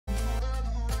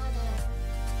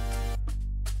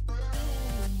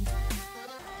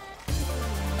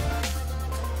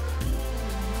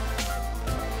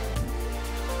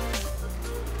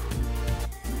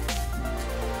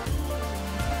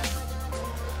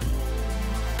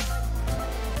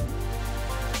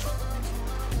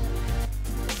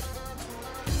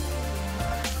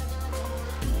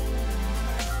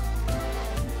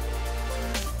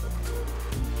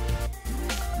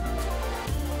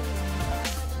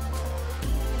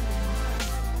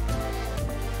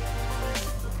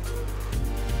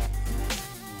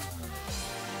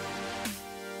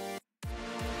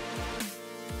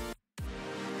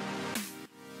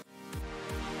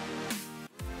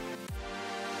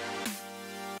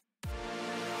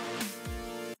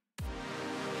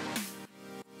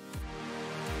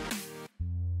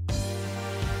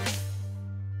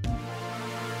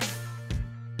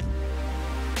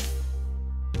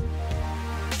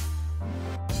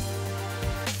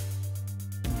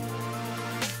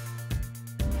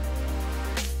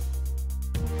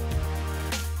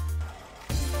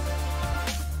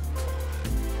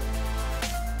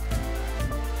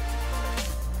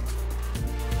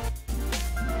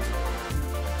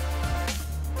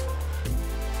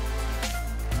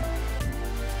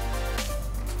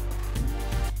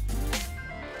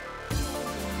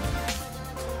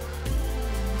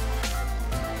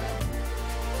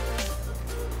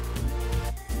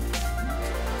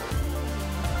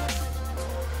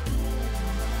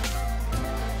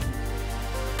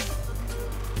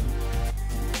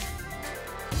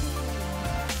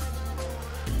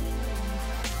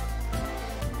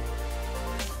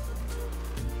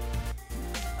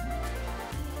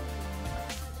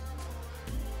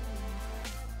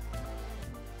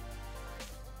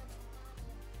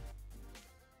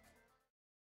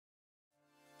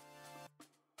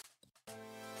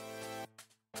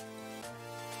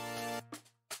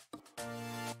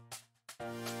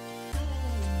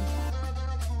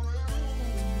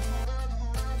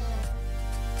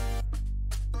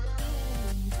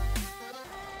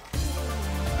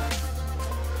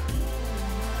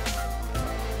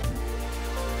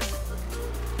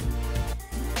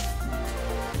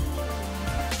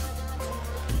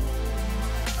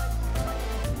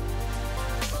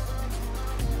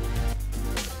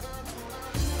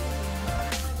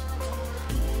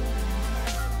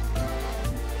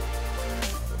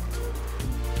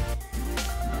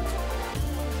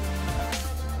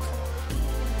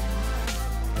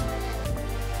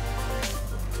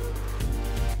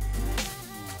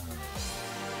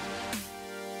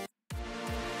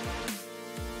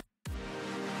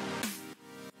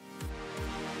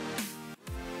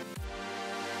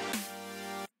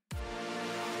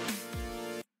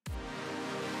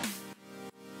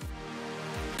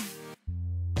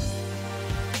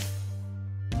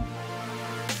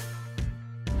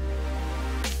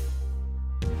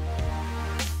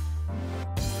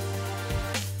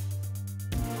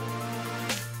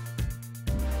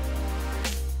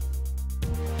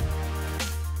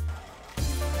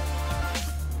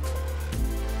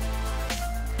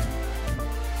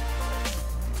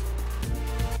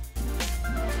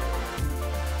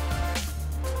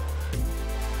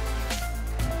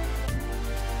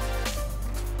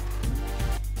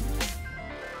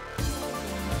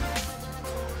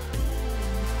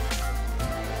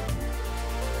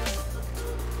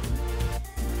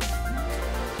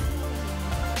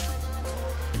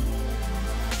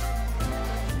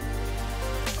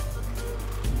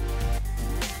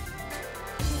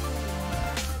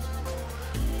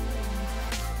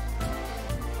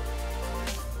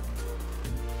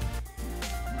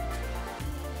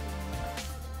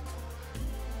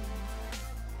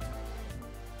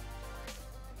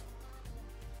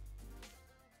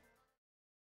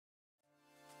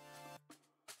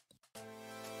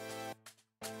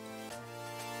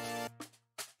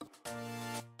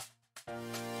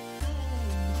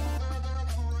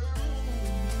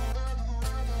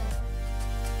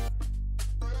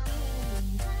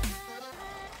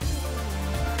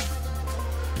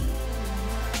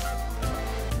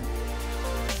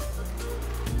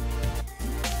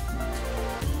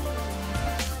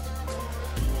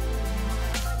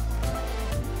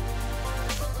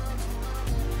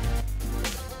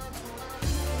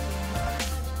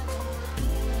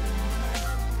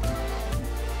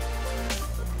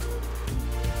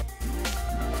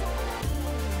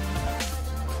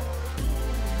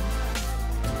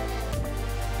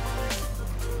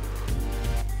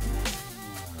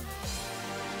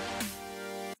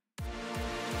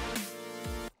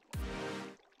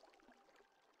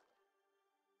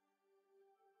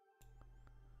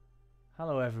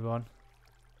Hello everyone.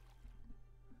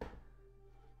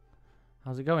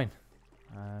 How's it going?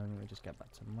 Let me just get back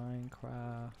to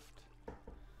Minecraft.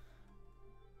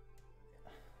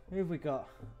 Who have we got?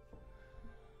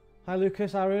 Hi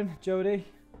Lucas, Aaron, Jody.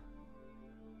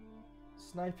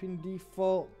 Sniping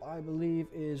default, I believe,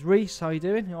 is Reese. How you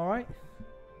doing? You alright?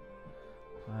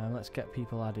 Let's get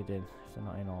people added in if they're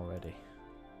not in already.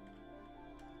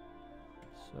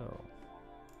 So,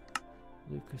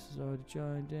 Lucas has already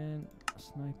joined in.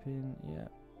 Sniping, yeah.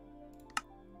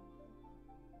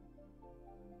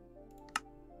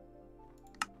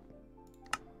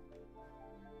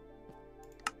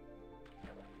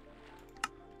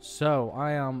 So,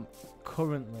 I am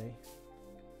currently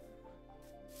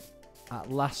at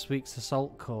last week's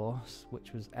assault course,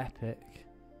 which was epic.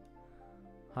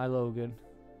 Hi Logan.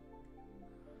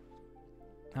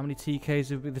 How many TKs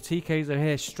have we? The TKs are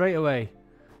here straight away.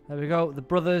 There we go. The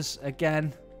brothers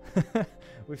again.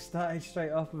 We've started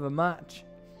straight off with a match.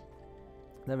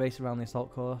 They're racing around the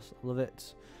assault course. Love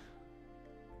it.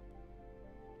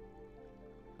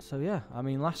 So yeah, I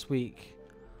mean, last week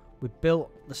we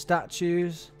built the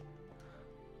statues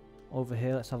over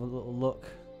here. Let's have a little look.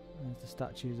 There's the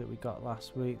statues that we got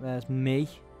last week. There's me.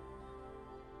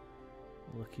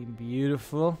 Looking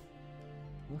beautiful.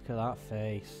 Look at that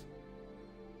face.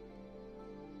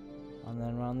 And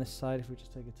then around this side, if we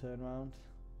just take a turn round,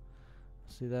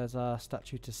 see there's our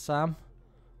statue to Sam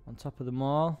on top of them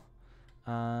all.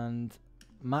 And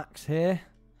Max here.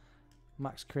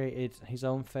 Max created his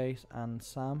own face and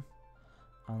Sam.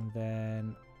 And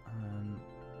then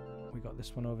we got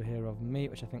this one over here of me,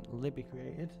 which I think Libby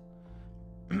created.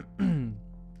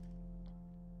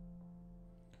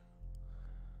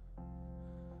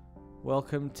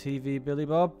 Welcome TV Billy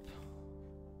Bob.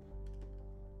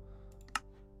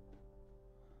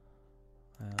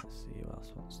 Let's see who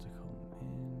else wants to come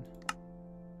in.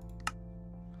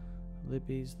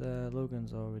 Libby's there.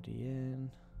 Logan's already in.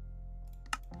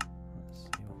 Let's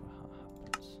see what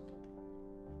happens.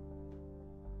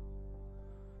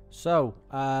 So,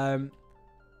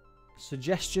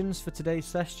 suggestions for today's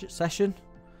session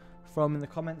from in the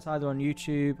comments either on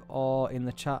YouTube or in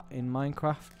the chat in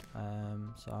Minecraft.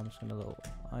 So I'm just going to little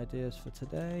ideas for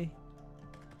today.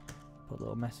 Put a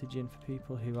little message in for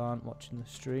people who aren't watching the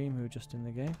stream, who are just in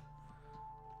the game.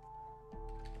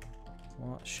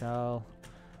 What shall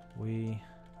we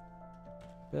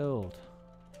build?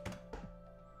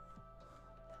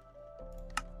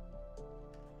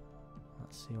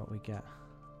 Let's see what we get.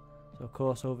 So of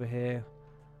course over here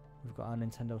we've got our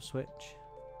Nintendo Switch.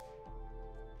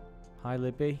 Hi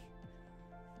Libby.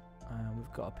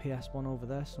 We've got a PS1 over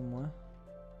there somewhere.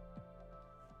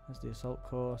 There's the assault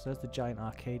course. There's the giant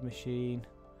arcade machine.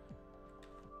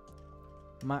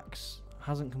 Max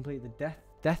hasn't completed the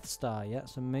Death Star yet,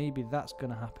 so maybe that's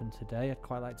going to happen today. I'd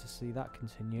quite like to see that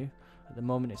continue. At the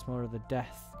moment it's more of the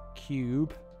Death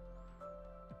Cube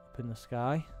up in the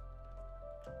sky.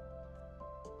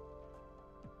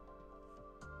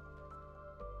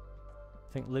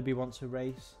 I think Libby wants a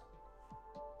race.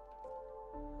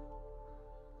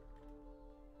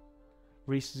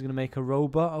 Reese is going to make a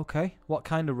robot. Okay. What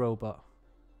kind of robot?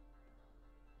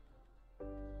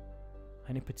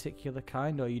 Any particular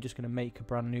kind, or are you just going to make a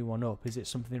brand new one up? Is it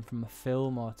something from a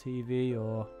film or TV,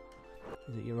 or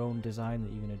is it your own design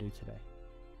that you're going to do today?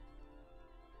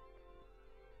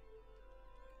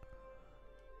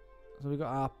 So we've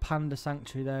got our Panda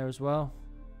Sanctuary there as well.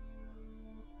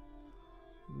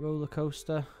 Roller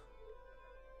coaster.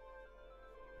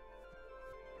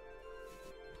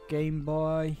 Game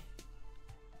Boy.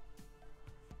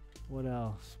 What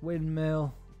else?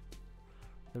 Windmill.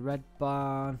 The Red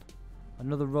Barn.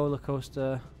 Another roller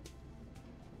coaster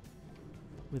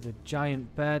with a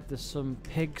giant bed. There's some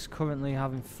pigs currently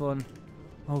having fun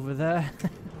over there.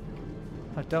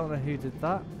 I don't know who did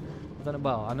that. I don't know.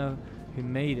 Well, I know who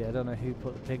made it. I don't know who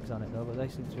put the pigs on it though. But they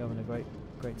seem to be having a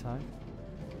great time.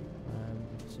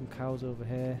 Some cows over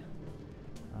here,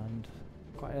 and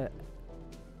quite an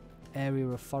area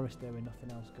of forest there with nothing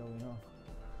else going on.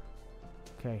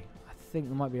 Okay, I think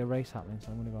there might be a race happening, so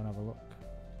I'm going to go and have a look.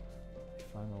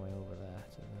 Find my way over there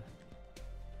to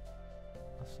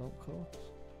the assault course.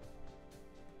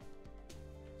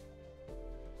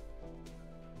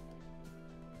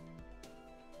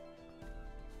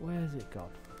 Where's it gone?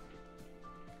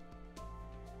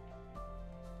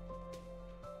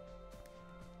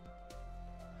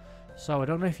 So I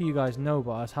don't know if you guys know,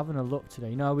 but I was having a look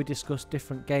today. You know how we discussed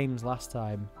different games last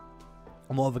time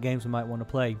and what other games we might want to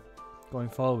play going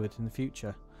forward in the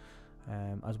future,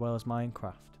 as well as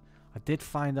Minecraft. I did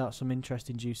find out some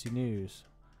interesting juicy news,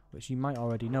 which you might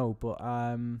already know, but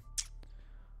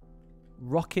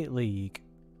Rocket League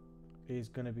is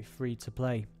going to be free to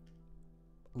play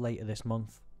later this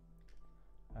month.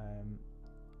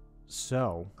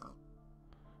 So,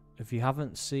 if you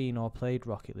haven't seen or played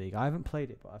Rocket League, I haven't played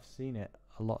it, but I've seen it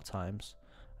a lot of times.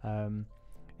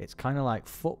 It's kind of like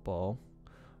football,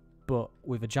 but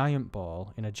with a giant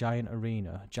ball in a giant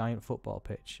arena, giant football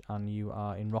pitch, and you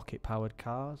are in rocket-powered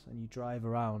cars, and you drive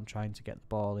around trying to get the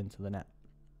ball into the net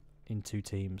in 2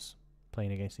 teams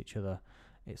playing against each other.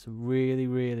 It's a really,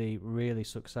 really, really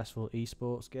successful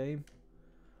esports game,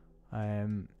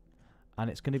 and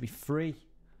it's going to be free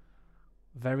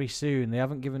very soon. They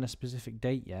haven't given a specific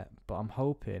date yet, but I'm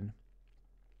hoping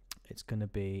it's going to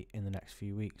be in the next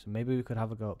few weeks. Maybe we could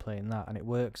have a go at playing that. And it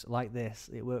works like this.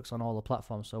 It works on all the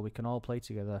platforms, so we can all play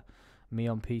together. Me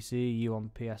on PC, you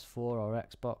on PS4 or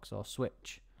Xbox or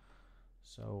Switch.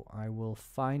 So I will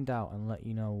find out and let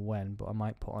you know when, but I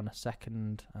might put on a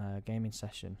second gaming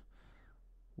session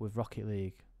with Rocket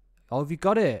League. Oh, have you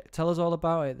got it? Tell us all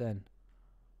about it then.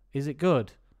 Is it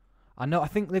good? I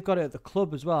think they've got it at the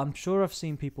club as well. I'm sure I've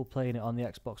seen people playing it on the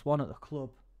Xbox One at the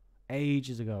club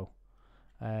ages ago.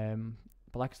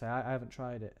 But like I say, I haven't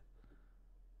tried it.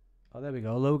 Oh, there we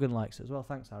go. Logan likes it as well.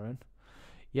 Thanks, Aaron.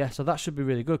 Yeah, so that should be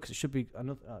really good, because it should be a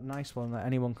nice one that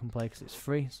anyone can play, because it's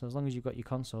free. So as long as you've got your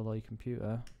console or your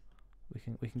computer,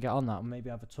 we can get on that and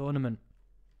maybe have a tournament.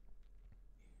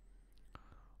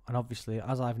 And obviously,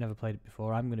 as I've never played it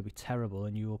before, I'm going to be terrible,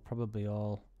 and you will probably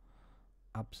all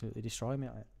absolutely destroy me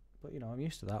at it. But, you know, I'm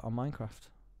used to that on Minecraft.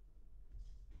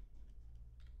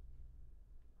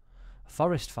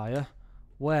 Forest fire?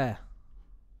 Where?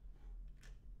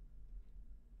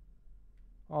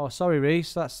 Oh, sorry,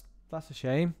 Reese. That's a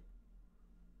shame.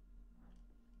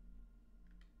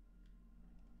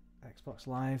 Xbox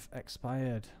Live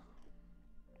expired.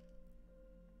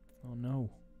 Oh,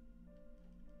 no.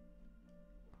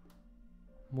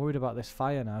 I'm worried about this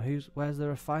fire now. Where's there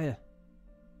a fire?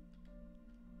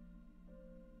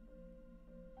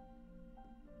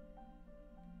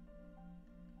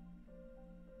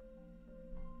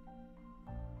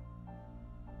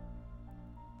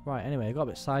 Right, anyway, I got a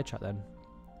bit sidetracked then,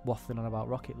 waffling on about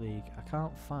Rocket League. I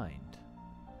can't find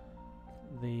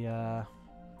the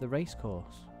race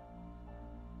course.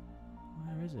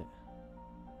 Where is it?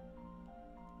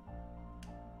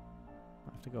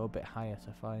 I have to go a bit higher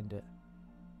to find it.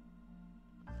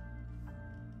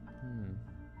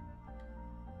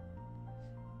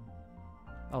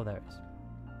 Oh, there it is.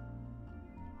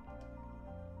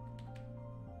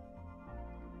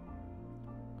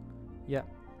 Yep.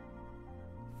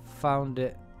 Found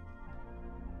it.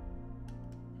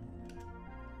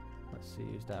 Let's see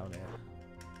who's down here.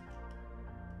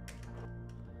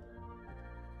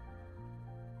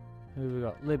 Who have we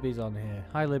got? Libby's on here.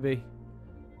 Hi, Libby.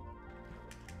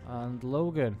 And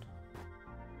Logan.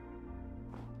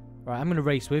 Right, I'm going to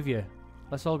race with you.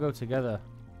 Let's all go together.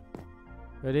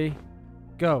 Ready?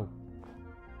 Go.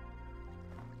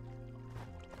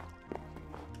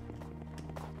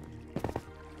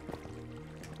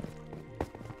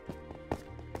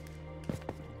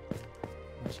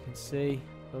 As you can see,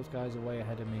 those guys are way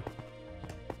ahead of me.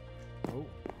 Oh.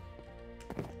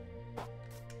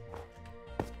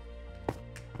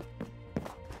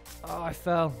 Oh, I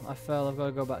fell. I've got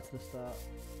to go back to the start.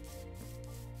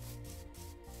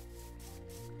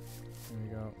 There we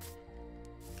go.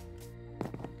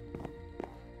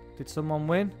 Did someone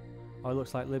win? Oh, it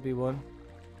looks like Libby won.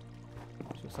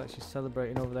 She looks like she's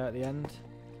celebrating over there at the end.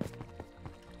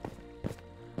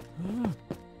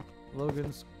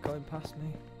 Logan's going past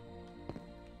me.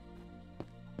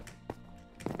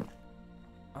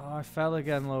 Oh, I fell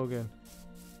again, Logan.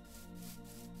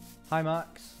 Hi,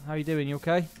 Max. How you doing? You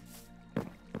okay?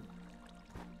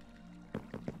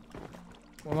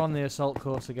 We're on the assault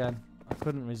course again. I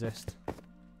couldn't resist.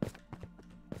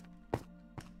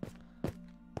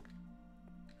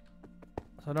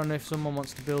 So I don't know if someone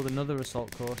wants to build another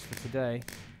assault course for today.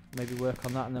 Maybe work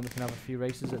on that, and then we can have a few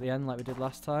races at the end like we did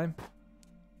last time.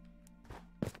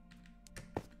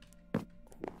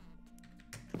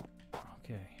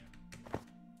 Okay.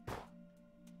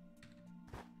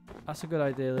 That's a good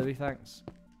idea, Libby, thanks.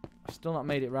 I've still not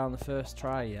made it round the first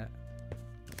try yet.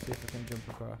 Let's see if I can jump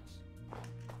across.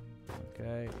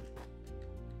 Okay.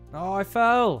 Oh, I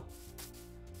fell!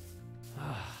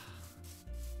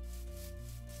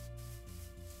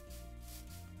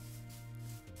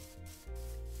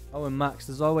 Oh, and Max,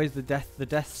 there's always the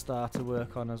Death Star to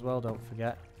work on as well, don't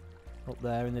forget. Up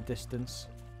there in the distance.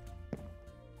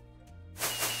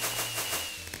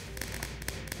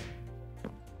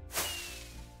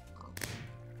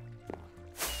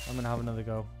 I'm gonna have another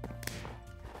go.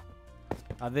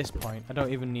 At this point, I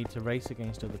don't even need to race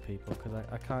against other people because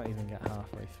I can't even get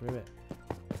halfway through it.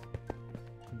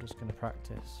 I'm just going to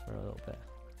practice for a little bit.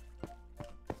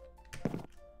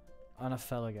 And I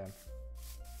fell again.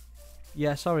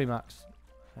 Yeah, sorry, Max.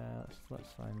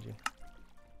 Let's find you.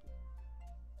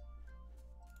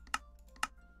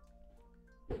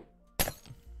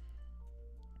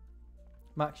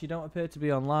 Max, you don't appear to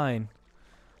be online.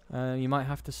 You might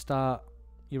have to start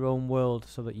your own world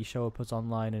so that you show up as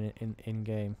online in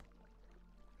game.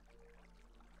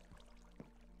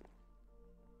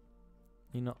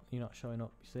 You're not showing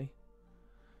up, you see?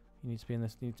 You need to be in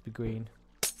this, you need to be green.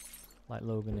 Like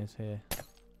Logan is here.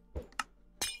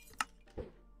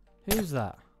 Who's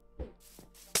that?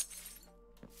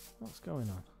 What's going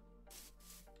on?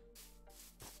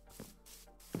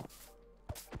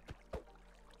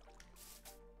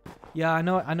 Yeah, I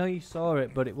know you saw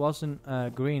it, but it wasn't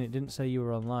green. It didn't say you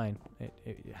were online.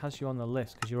 It has you on the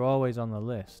list because you're always on the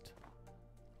list.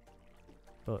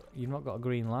 But you've not got a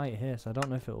green light here, so I don't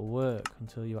know if it will work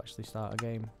until you actually start a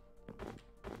game.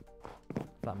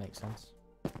 If that makes sense.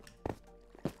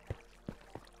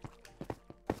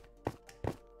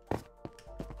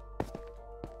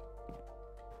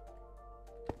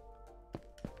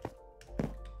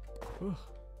 Ugh.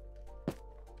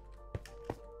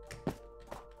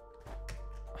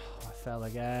 Oh, I fell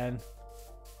again.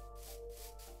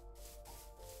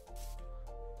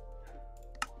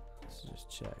 Let's just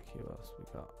check who else we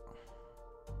got.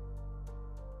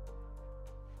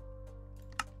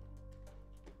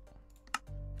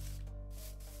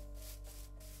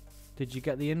 Did you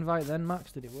get the invite then,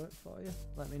 Max? Did it work for you?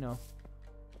 Let me know.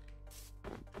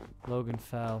 Logan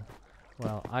fell.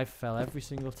 Well, I fell every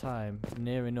single time,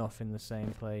 near enough in the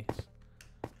same place.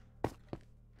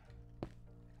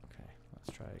 Okay,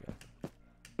 let's try again.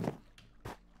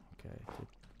 Okay, did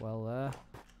well there.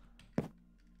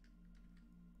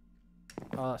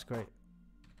 Oh, that's great.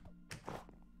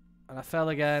 And I fell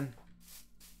again.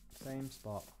 Same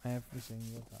spot every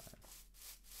single time.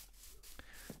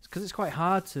 It's because it's quite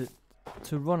hard to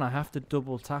run. I have to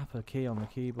double tap a key on the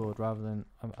keyboard rather than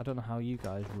I don't know how you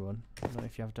guys run. I don't know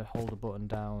if you have to hold a button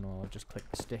down or just click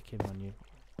the stick in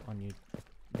on your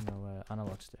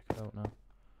analog stick. I don't know.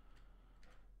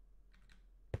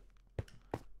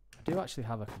 I do actually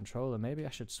have a controller. Maybe I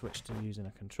should switch to using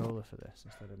a controller for this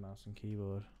instead of mouse and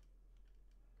keyboard.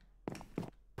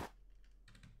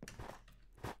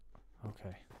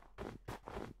 Okay.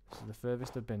 This is the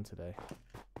furthest I've been today.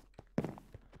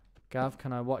 Gav,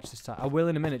 can I watch this time? I will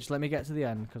in a minute. Just let me get to the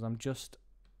end because I'm just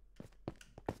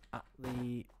at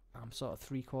the... I'm sort of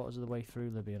 3/4 of the way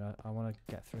through, Libby, and I want to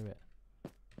get through it.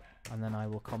 And then I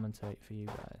will commentate for you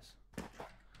guys.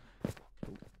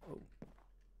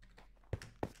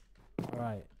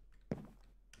 Alright.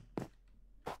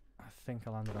 I think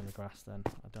I landed on the grass then.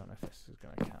 I don't know if this is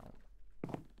going to count.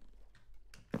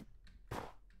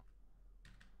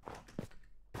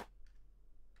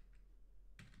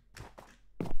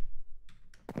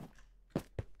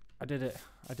 I did it.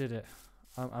 I did it.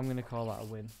 I'm going to call that a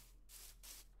win.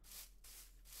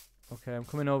 Okay, I'm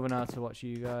coming over now to watch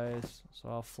you guys. So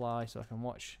I'll fly so I can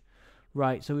watch.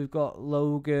 Right, so we've got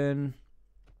Logan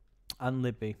and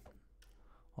Libby.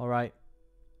 Alright.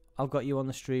 I've got you on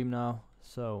the stream now.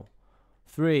 So,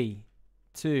 3,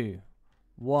 2,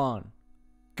 1,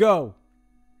 go!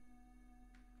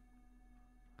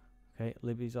 Okay,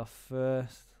 Libby's off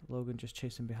first. Logan just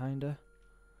chasing behind her.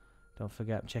 Don't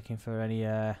forget, I'm checking for any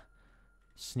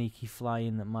sneaky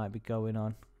flying that might be going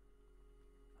on.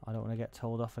 I don't want to get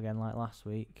told off again like last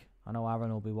week. I know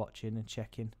Aaron will be watching and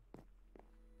checking.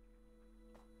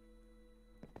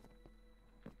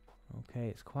 Okay,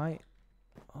 it's quite...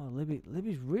 Oh,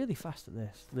 Libby's really fast at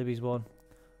this. Libby's won.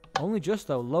 Only just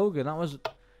though, Logan, that was...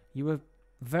 You were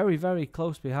very, very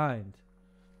close behind.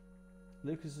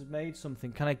 Lucas has made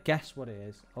something. Can I guess what it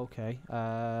is? Okay.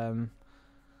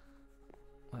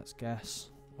 Let's guess.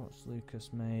 What's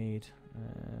Lucas made?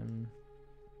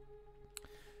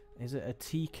 Is it a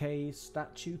TK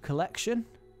statue collection?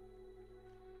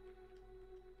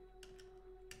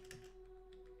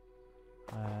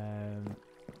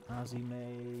 Has he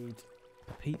made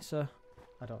a pizza?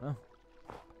 I don't know.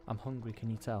 I'm hungry, can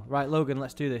you tell? Right, Logan,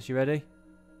 let's do this. You ready?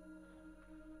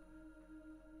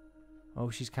 Oh,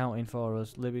 she's counting for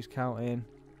us. Libby's counting.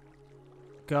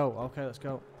 Go. Okay, let's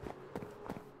go.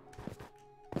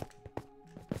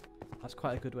 That's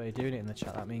quite a good way of doing it in the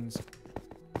chat. That means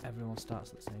everyone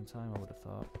starts at the same time, I would have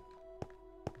thought.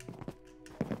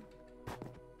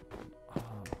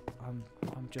 Oh,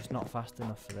 I'm just not fast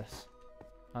enough for this.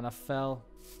 And I fell.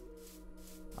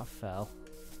 I fell.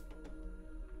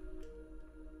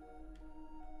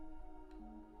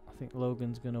 I think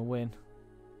Logan's going to win.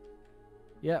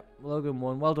 Yep, Logan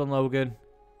won. Well done, Logan.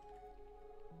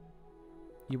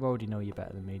 You already know you're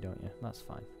better than me, don't you? That's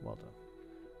fine. Well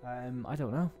done. I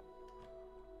don't know.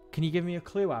 Can you give me a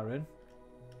clue, Aaron?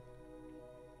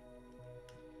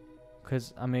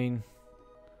 Because, I mean,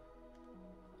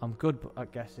 I'm good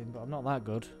at guessing, but I'm not that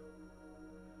good.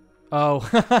 Oh,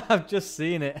 I've just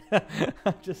seen it.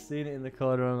 I've just seen it in the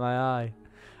corner of my eye.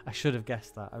 I should have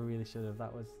guessed that. I really should have.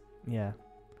 That was, yeah.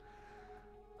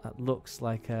 That looks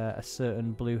like a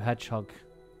certain blue hedgehog.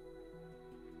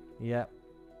 Yep.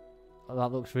 Oh,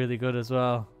 that looks really good as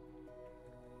well.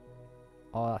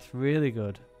 Oh, that's really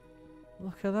good.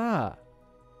 Look at that.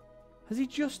 Has he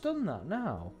just done that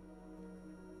now?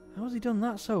 How has he done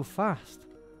that so fast?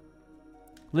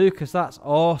 Lucas, that's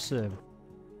awesome.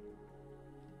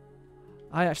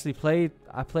 I played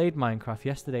Minecraft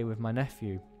yesterday with my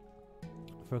nephew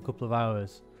for a couple of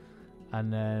hours,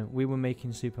 and we were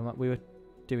making we were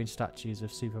doing statues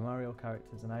of Super Mario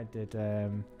characters, and I did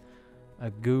a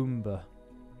Goomba,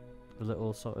 the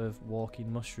little sort of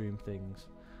walking mushroom things,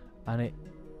 and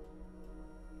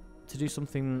to do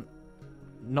something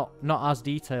not as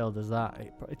detailed as that,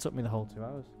 it took me the whole 2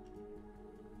 hours.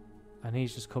 And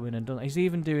he's just come in and done it. He's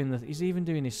even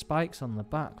doing his spikes on the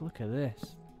back. Look at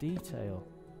this detail.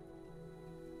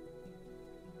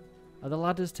 Are the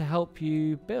ladders to help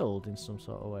you build in some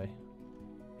sort of way?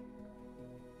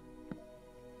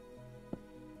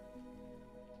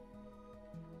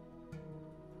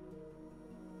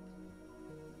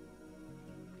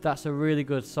 That's a really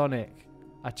good Sonic.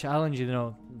 I challenge you,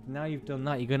 though. Now you've done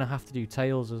that, you're going to have to do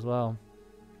Tails as well.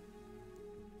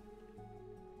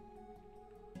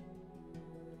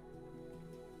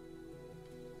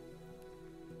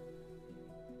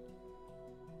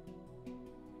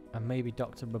 And maybe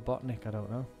Dr. Robotnik, I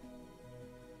don't know.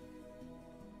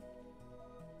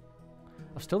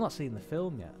 I've still not seen the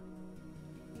film yet.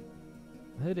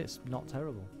 I heard it's not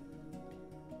terrible.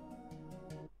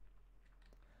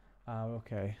 Oh,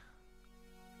 okay.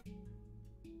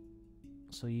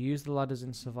 So you use the ladders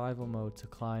in survival mode to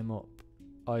climb up.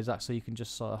 Oh, is that so you can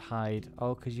just sort of hide?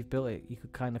 Oh, because you've built it, you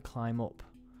could kind of climb up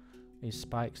these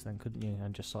spikes then, couldn't you?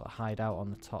 And just sort of hide out on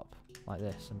the top like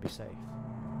this and be safe.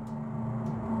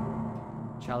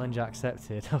 Challenge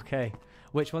accepted. Okay.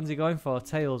 Which one's he going for?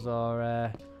 Tails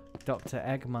or Dr.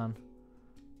 Eggman?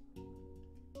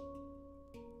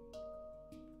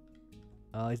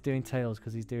 Oh, he's doing Tails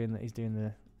because he's doing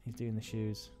the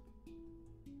shoes.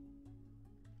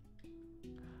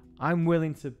 I'm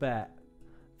willing to bet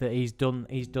that he's done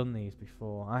these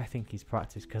before. I think he's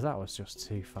practiced because that was just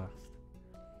too fast.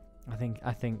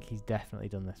 I think he's definitely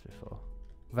done this before.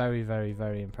 Very, very,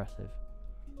 very impressive.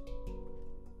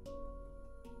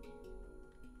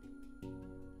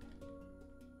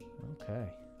 Okay.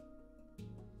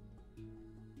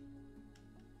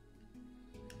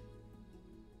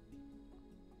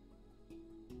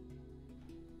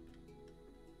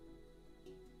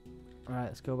 Alright,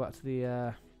 let's go back to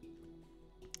the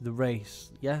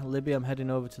race. Yeah, Libby, I'm heading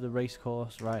over to the race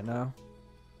course right now.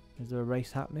 Is there a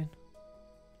race happening?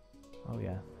 Oh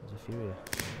yeah, there's a few here.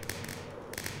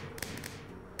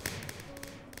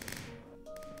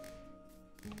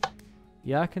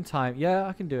 Yeah, I can time. Yeah,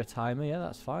 I can do a timer. Yeah,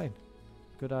 that's fine.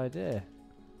 Good idea.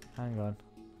 Hang on.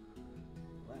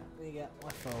 Let me get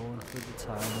my phone with the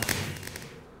timer.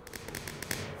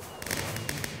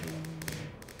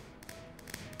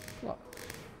 Clock.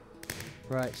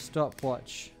 Right,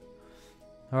 stopwatch.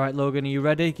 Alright, Logan, are you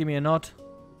ready? Give me a nod.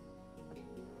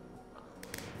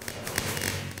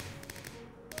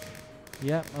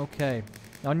 Yep, okay.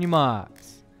 On your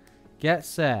marks. Get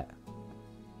set.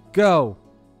 Go!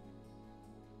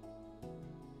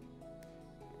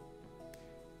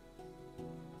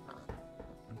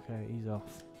 Okay, he's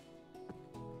off.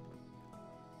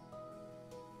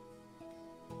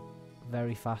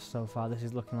 Very fast so far. This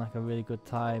is looking like a really good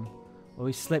time. Oh,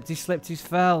 he slipped, he's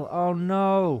fell. Oh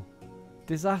no!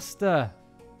 Disaster!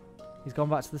 He's gone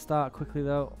back to the start quickly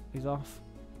though. He's off.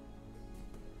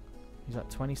 He's at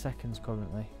 20 seconds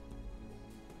currently.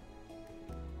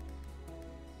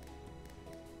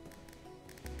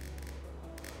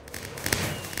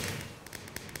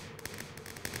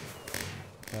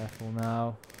 Careful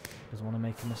now. Doesn't want to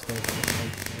make a mistake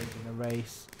in the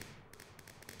race.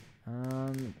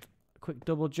 And quick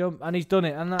double jump. And he's done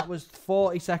it. And that was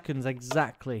 40 seconds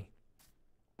exactly.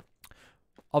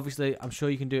 Obviously, I'm sure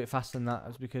you can do it faster than that.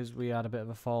 That's because we had a bit of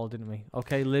a fall, didn't we?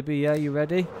 Okay, Libby, yeah, you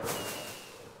ready?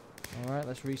 Alright,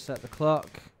 let's reset the clock.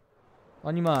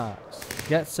 On your marks.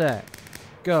 Get set.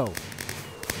 Go.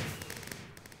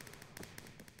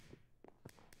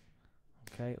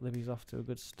 Okay, Libby's off to a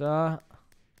good start.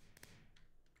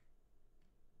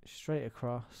 Straight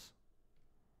across.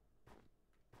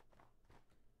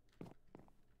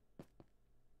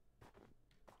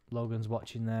 Logan's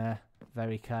watching there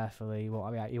very carefully. He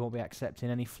won't be accepting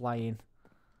any flying.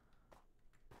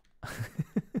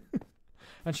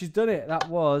 And she's done it. That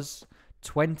was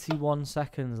 21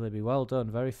 seconds, Libby. Well done.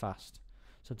 Very fast.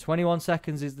 So 21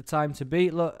 seconds is the time to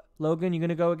beat. Look, Logan, you're going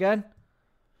to go again?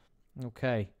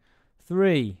 Okay.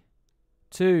 3,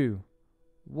 2,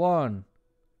 1,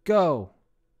 go.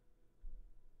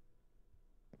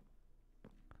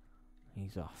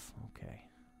 He's off. Okay.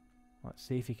 Let's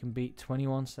see if he can beat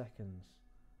 21 seconds.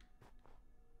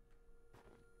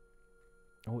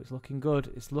 Oh, it's looking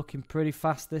good. It's looking pretty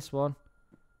fast, this one.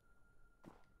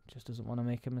 Just doesn't want to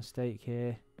make a mistake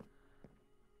here.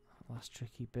 Last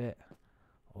tricky bit.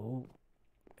 Oh,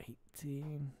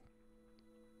 18.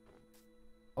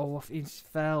 Oh, he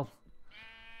fell.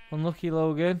 Unlucky,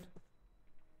 Logan.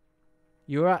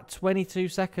 You were at 22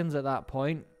 seconds at that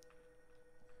point.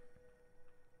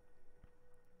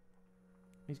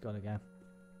 He's gone again.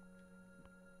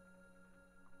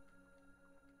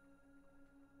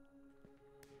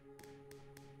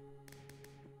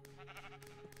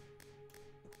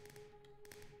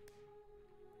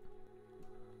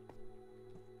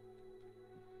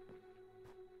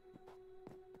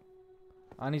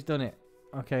 And he's done it.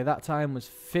 Okay, that time was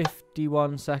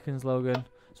 51 seconds, Logan.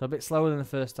 So a bit slower than the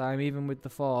first time, even with the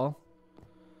fall.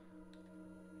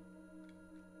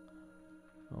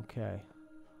 Okay.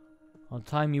 I'll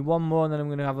time you one more, and then I'm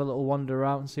going to have a little wander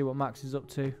around and see what Max is up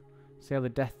to. See how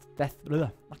the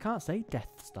I can't say Death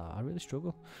Star. I really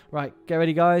struggle. Right, get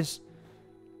ready, guys.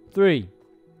 3,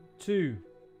 2,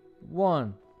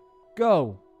 1,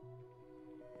 go.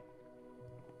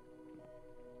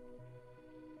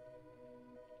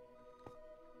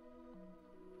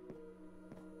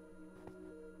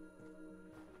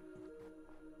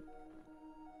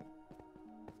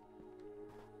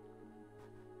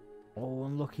 Oh,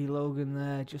 unlucky Logan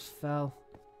there, just fell.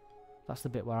 That's the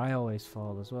bit where I always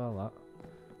fall as well, that.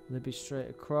 Libby straight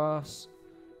across.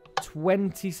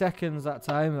 20 seconds that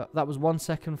time. That was 1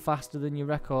 second faster than your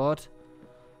record.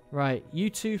 Right, you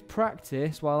two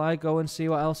practice while I go and see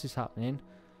what else is happening.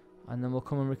 And then we'll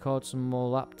come and record some more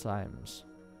lap times.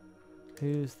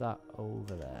 Who's that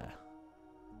over there?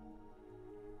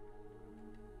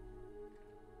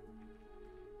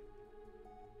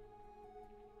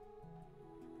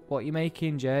 What are you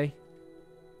making, Jay?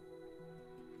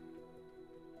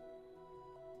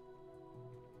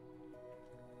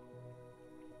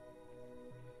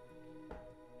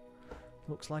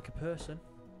 Looks like a person.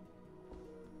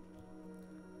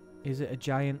 Is it a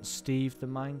giant Steve the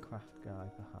Minecraft guy,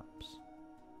 perhaps?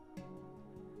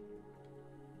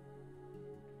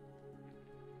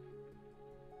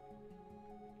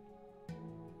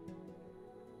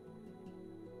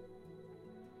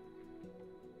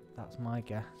 That's my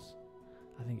guess.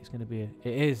 I think it's going to be it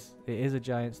is a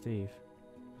giant Steve.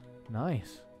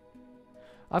 Nice.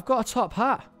 I've got a top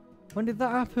hat. When did that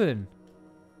happen?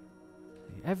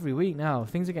 Every week now,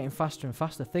 things are getting faster and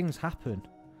faster. Things happen.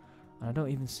 And I don't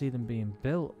even see them being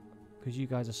built because you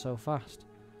guys are so fast.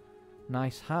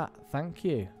 Nice hat. Thank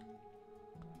you.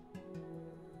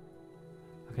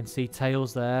 I can see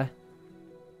tails there.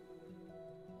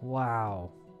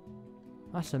 Wow.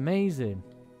 That's amazing.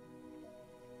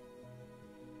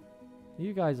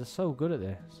 You guys are so good at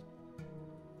this.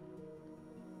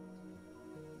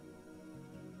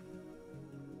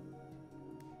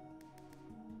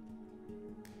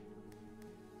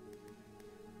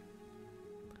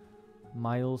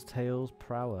 Miles Tails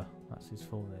Prower. That's his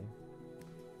full name.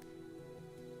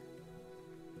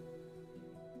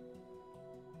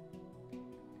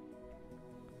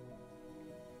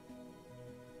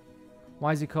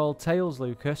 Why is he called Tails,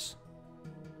 Lucas?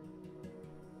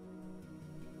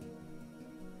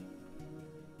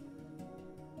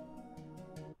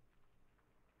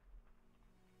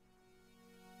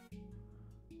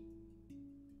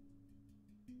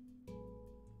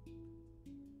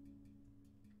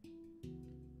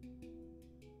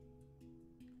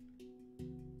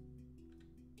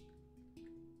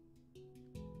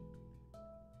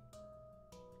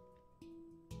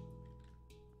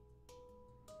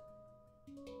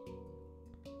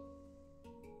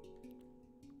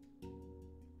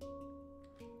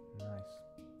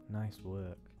 Nice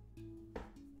work.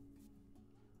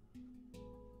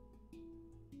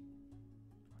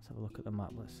 Let's have a look at the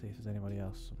map. Let's see if there's anybody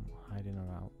else hiding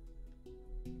around.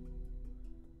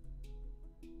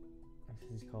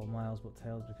 This is called Miles but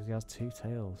Tails because he has 2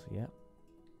 tails. Yep.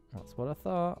 That's what I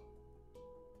thought.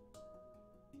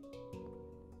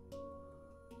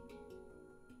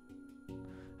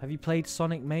 Have you played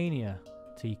Sonic Mania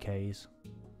TKs.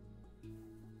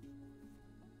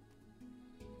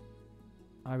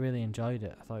 I really enjoyed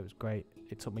it. I thought it was great.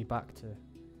 It took me back to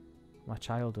my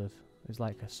childhood. It was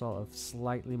like a sort of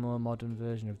slightly more modern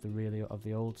version of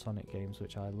the old Sonic games,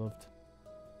 which I loved.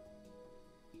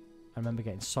 I remember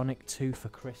getting Sonic 2 for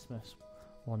Christmas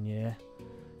one year,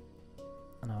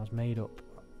 and I was made up.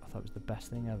 I thought it was the best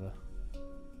thing ever.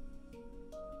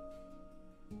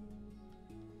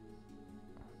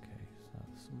 Okay, so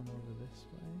there's someone over this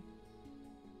way.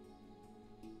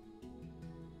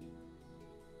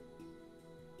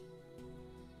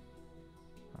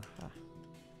 Aha.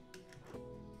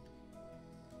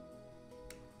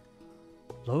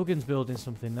 Logan's building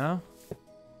something now.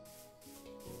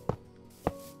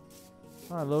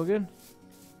 Hi Logan,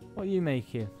 what are you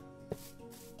making?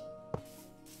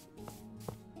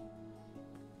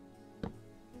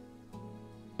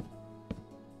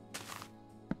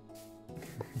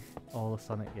 All the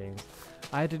Sonic games.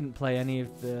 I didn't play any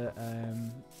of the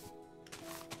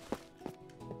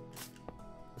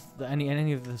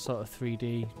any of the sort of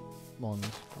 3D ones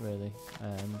really.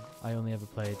 I only ever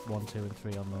played 1, 2, and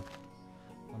 3 on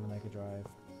the Mega Drive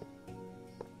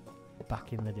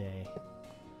back in the day.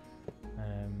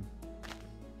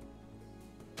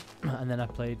 And then I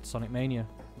played Sonic Mania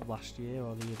last year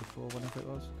or the year before, whenever it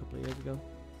was, a couple of years ago.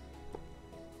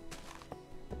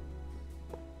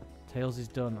 Tails is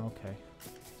done, okay.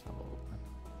 Let's have a look then.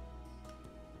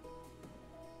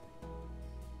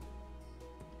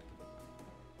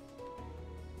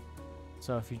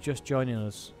 So if you're just joining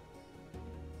us,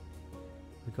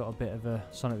 we've got a bit of a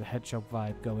Sonic the Hedgehog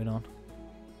vibe going on.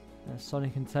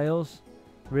 Sonic and Tails,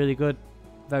 really good,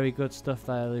 very good stuff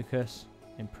there, Lucas.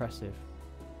 Impressive.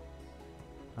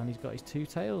 And he's got his 2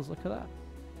 tails, look at that.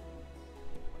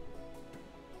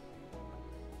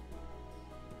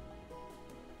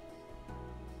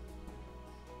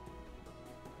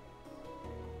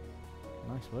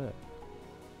 Nice work.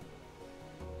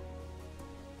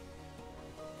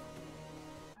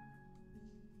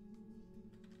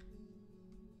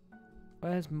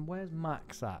 Where's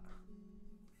Max at?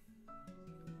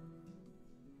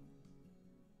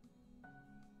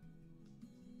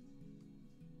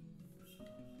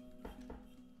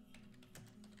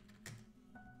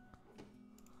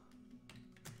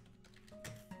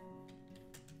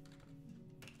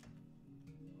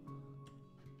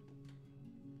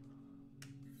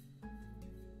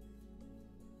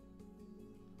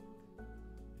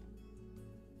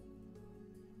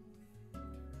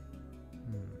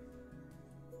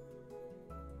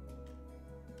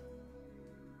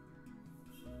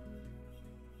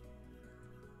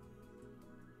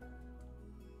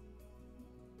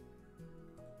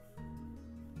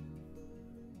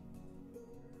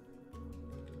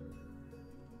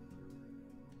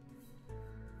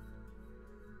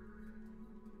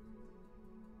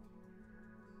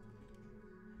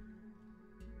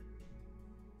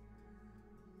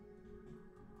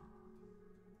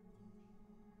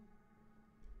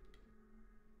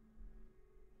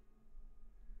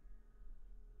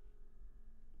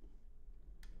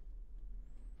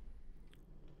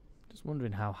 Just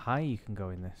wondering how high you can go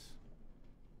in this.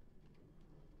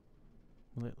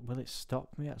 Will it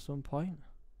stop me at some point?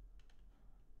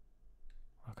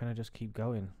 Or can I just keep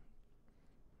going?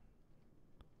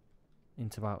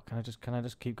 Can I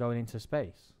just keep going into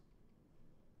space?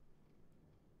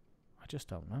 I just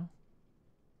don't know.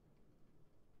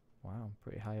 Wow, I'm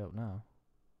pretty high up now.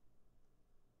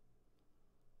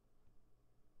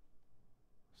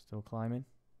 Still climbing.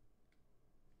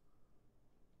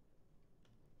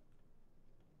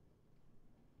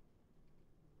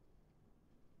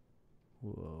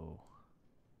 Whoa.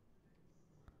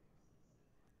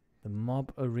 The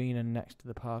mob arena next to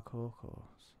the parkour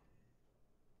course.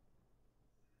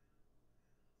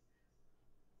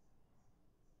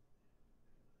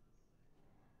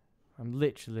 I'm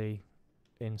literally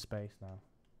in space now.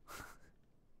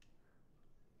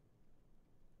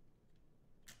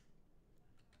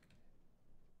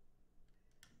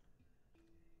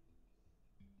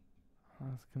 I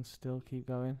can still keep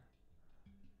going.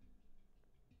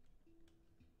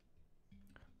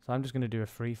 So I'm just going to do a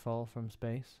free fall from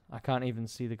space. I can't even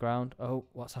see the ground. Oh,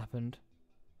 what's happened?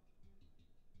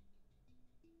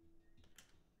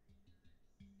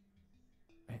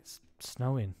 It's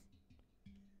snowing.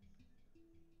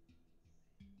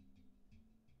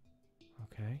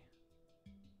 Okay.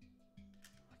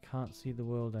 I can't see the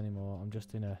world anymore. I'm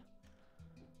just in a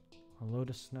load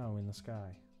of snow in the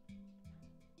sky.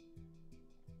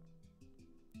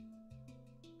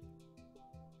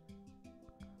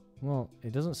 Well,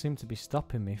 it doesn't seem to be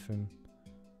stopping me from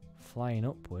flying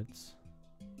upwards.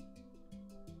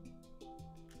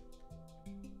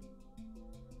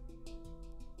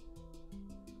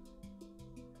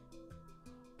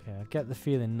 Okay, I get the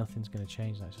feeling nothing's going to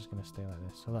change. That's just going to stay like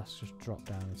this. So let's just drop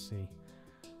down and see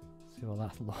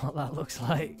what that looks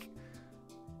like.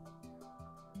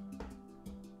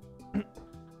 Oh,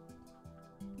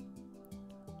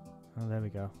 there we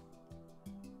go.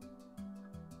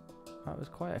 That was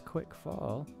quite a quick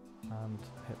fall. And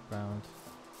hit round.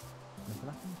 Nothing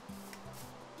happened.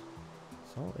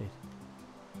 Sorted.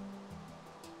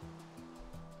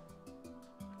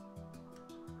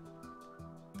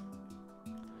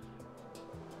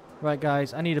 Right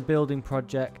guys, I need a building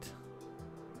project.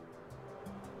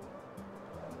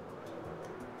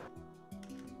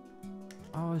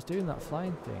 Oh, I was doing that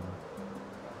flying thing.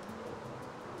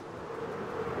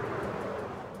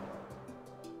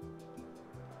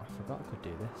 I forgot I could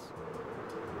do this.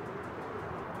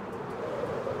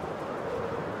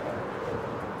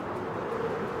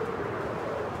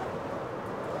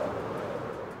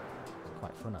 It's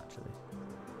quite fun actually.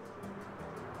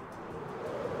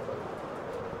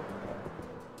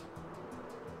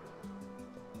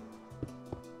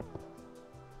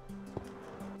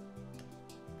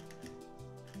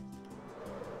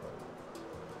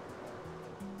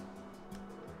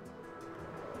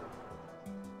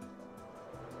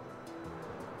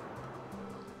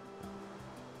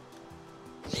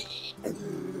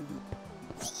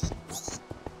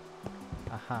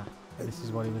 Aha, this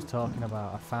is what he was talking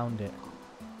about. I found it.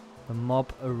 The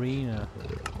mob arena.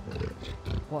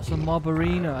 What's a mob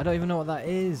arena? I don't even know what that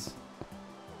is.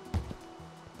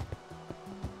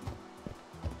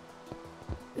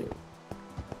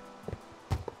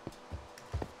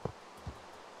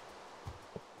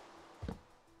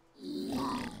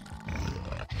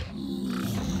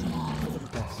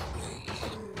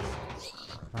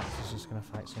 Max is just going to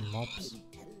fight some mobs.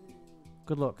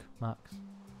 Good luck, Max.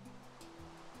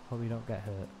 Hope you don't get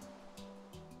hurt.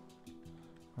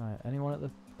 Right, anyone at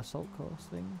the assault course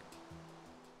thing?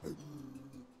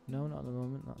 No, not at the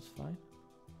moment, that's fine.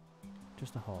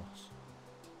 Just a horse.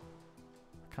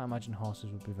 I can't imagine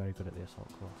horses would be very good at the assault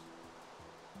course.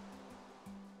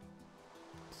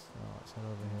 So let's head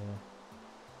over here.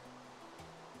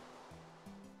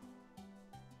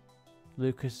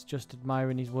 Lucas just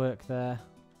admiring his work there.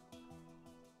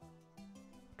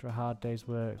 After a hard day's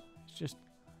work. It's just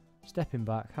stepping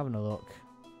back, having a look.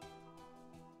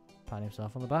 Patting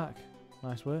himself on the back.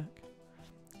 Nice work.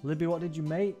 Libby, what did you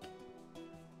make?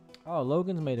 Oh,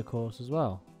 Logan's made a course as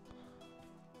well.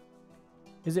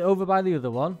 Is it over by the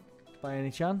other one? By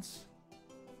any chance?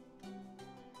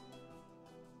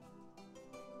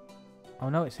 Oh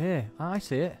no, it's here. Ah, I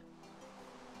see it.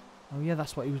 Oh yeah,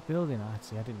 that's what he was building. I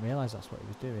see. I didn't realise that's what he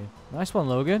was doing. Nice one,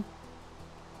 Logan.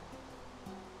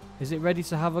 Is it ready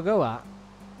to have a go at?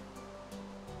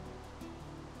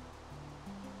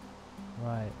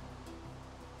 Right.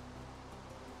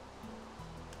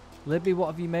 Libby, what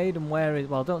have you made and where is...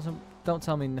 Well, don't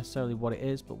tell me necessarily what it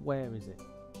is, but where is it?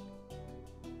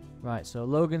 Right, so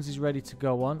Logan's is ready to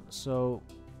go on. So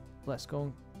let's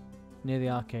go near the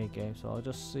arcade game. So I'll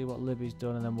just see what Libby's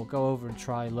done and then we'll go over and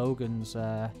try Logan's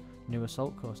new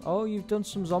assault course. Oh, you've done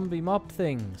some zombie mob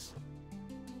things.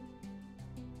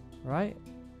 Right?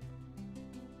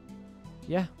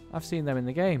 Yeah, I've seen them in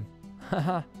the game.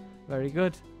 Haha, very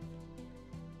good.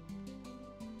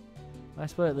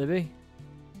 Nice work, Libby.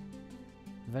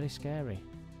 Very scary.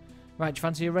 Right, do you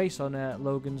fancy a race on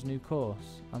Logan's new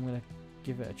course? I'm going to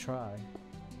give it a try.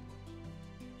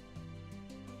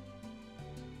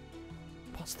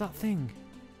 What's that thing?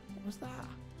 What was that?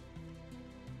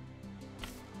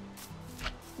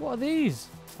 What are these?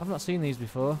 I've not seen these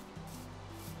before.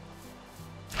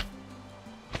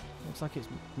 Looks like it's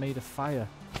made of fire.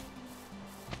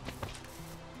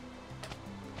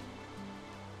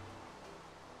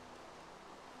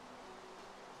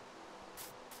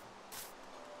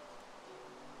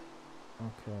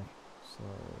 Okay, so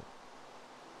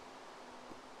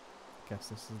guess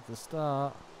this is the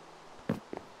start.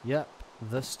 Yep,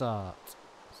 the start.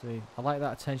 See, I like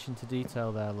that attention to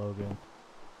detail there, Logan.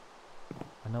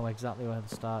 I know exactly where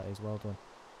the start is. Well done.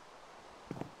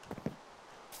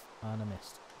 And I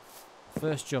missed.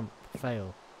 First jump,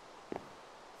 fail.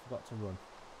 Forgot to run.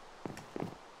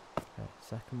 Okay,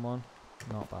 second one,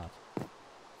 not bad.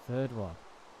 Third one.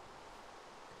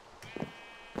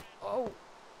 Oh!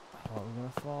 I thought we were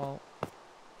gonna fall.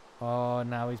 Oh,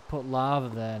 now he's put lava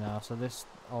there now, so this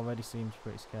already seems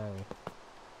pretty scary.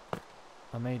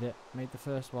 I made it. Made the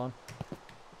first one.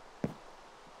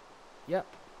 Yep,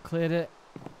 cleared it.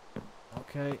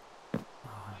 Okay.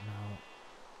 Oh no.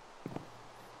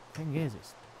 Thing is,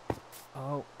 it's...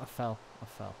 Oh, I fell.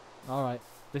 Alright,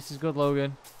 this is good,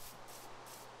 Logan.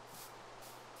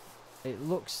 It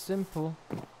looks simple,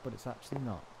 but it's actually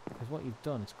not. Because what you've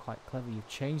done is quite clever. You've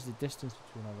changed the distance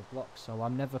between all the blocks, so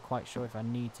I'm never quite sure if I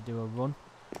need to do a run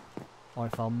or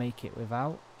if I'll make it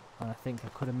without. And I think I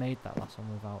could have made that last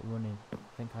one without running. I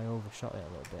think I overshot it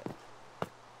a little bit.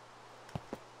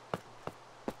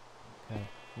 Okay,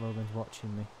 Logan's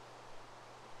watching me.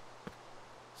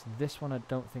 So this one I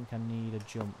don't think I need a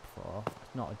jump for.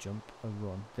 It's not a jump, a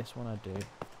run. This one I do.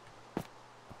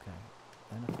 Okay,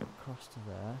 then I get across to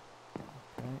there.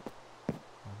 Okay,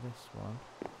 now this one,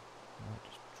 I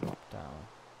just drop down.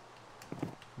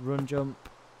 Run jump.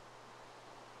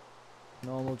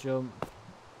 Normal jump.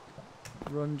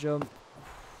 Run jump.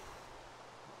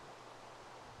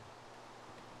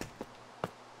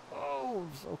 Oh,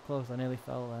 so close. I nearly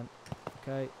fell then.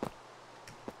 Okay.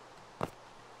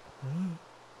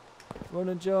 Run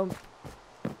and jump.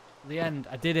 The end.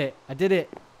 I did it. I did it.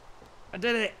 I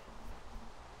did it.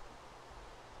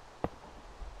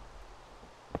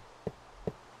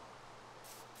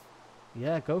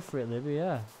 Yeah, go for it, Libby.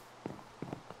 Yeah.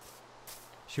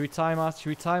 Should we time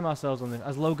ourselves on this?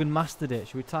 Has Logan mastered it?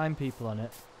 Should we time people on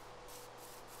it?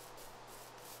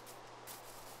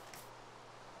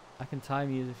 I can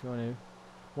time you if you want to.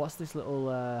 What's this little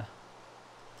water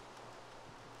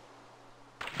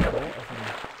thing?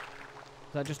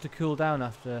 Is that just to cool down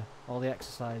after all the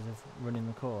exercise of running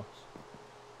the course?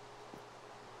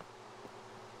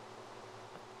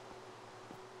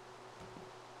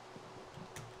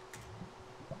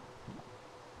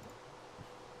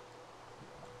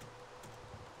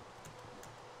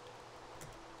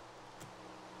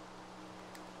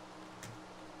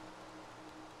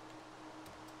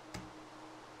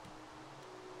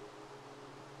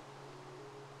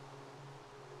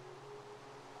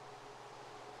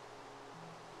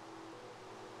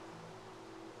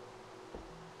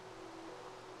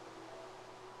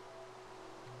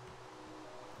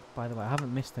 By the way, I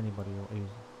haven't missed anybody who's...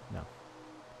 No.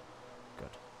 Good.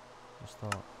 Just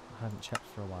thought I hadn't checked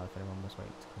for a while if anyone was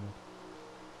waiting to come in.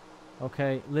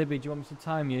 Okay, Libby, do you want me to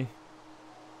time you?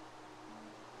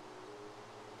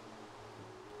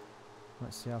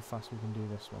 Let's see how fast we can do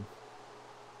this one.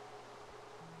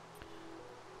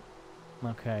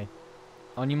 Okay.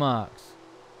 On your marks.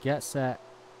 Get set.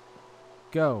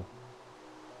 Go.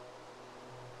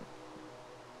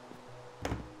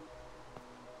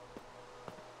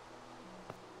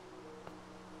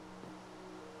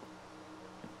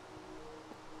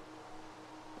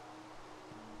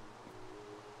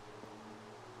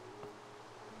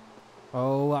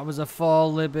 Oh, that was a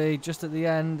fall, Libby. Just at the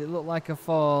end, it looked like a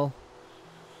fall.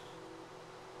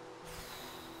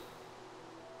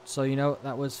 So, you know,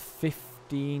 that was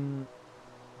 15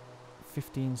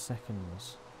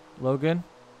 seconds. Logan,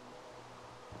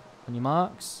 on your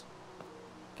marks,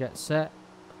 get set,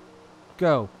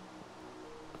 go.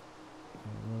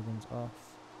 Okay, Logan's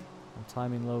off. I'm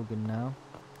timing Logan now.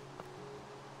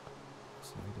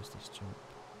 So he does this jump.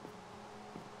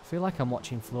 I feel like I'm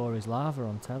watching Floor is Lava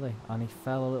on telly, and he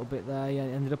fell a little bit there. He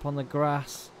ended up on the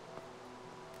grass.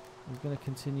 He's going to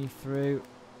continue through.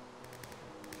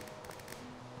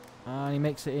 And he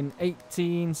makes it in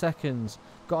 18 seconds.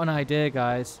 Got an idea,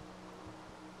 guys.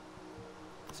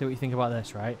 See what you think about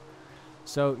this, right?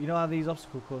 So, you know how these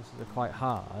obstacle courses are quite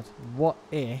hard? What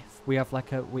if we have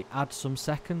like we add some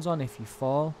seconds on if you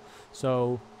fall?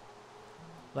 So,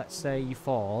 let's say you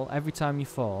fall. Every time you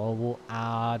fall, we'll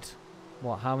add...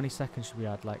 What, how many seconds should we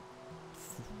add? Like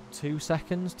 2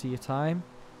 seconds to your time?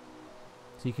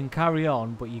 So you can carry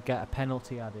on, but you get a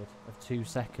penalty added of 2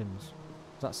 seconds.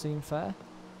 Does that seem fair?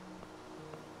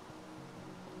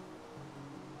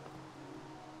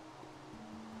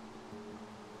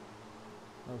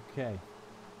 Okay.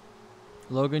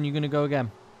 Logan, you're going to go again.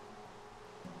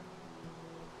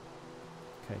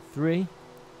 Okay, 3,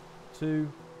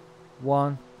 2,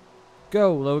 1.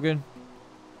 Go, Logan.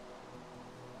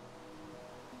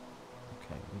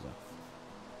 Okay, he's off.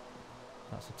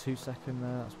 That's a 2 second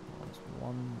there. That's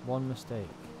one mistake.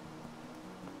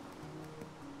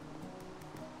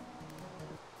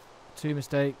 2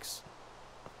 mistakes.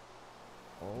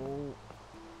 Oh.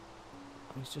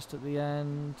 He's just at the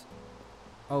end.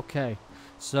 Okay,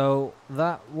 so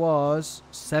that was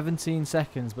 17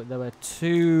 seconds, but there were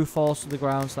 2 falls to the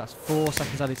ground, so that's 4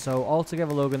 seconds added. So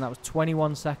altogether, Logan, that was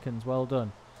 21 seconds. Well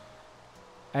done.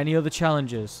 Any other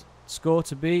challenges? Score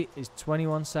to beat is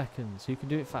 21 seconds. Who can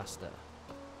do it faster?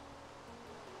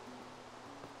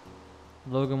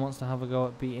 Logan wants to have a go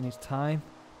at beating his time.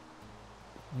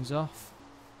 He's off.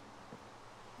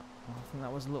 Oh, I think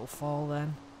that was a little fall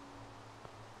then.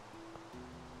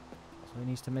 So he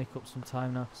needs to make up some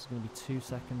time now because there's going to be 2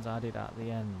 seconds added at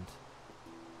the end.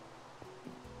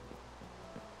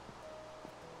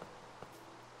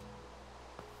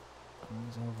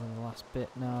 He's over the last bit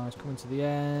now. He's coming to the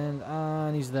end,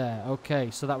 and he's there.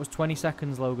 Okay, so that was 20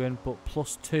 seconds, Logan, but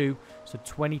plus 2, so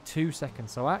 22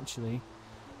 seconds. So actually,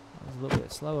 that was a little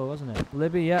bit slower, wasn't it?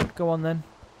 Libby, yeah, go on then.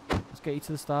 Let's get you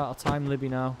to the start. I'll time Libby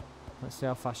now. Let's see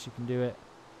how fast you can do it.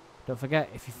 Don't forget,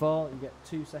 if you fall, you get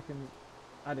 2 seconds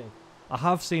added. I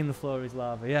have seen The Floor is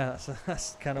Lava. Yeah,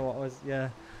 that's kind of what was. Yeah,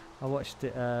 I watched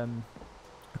it a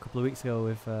couple of weeks ago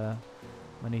with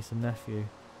my niece and nephew.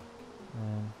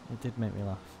 It did make me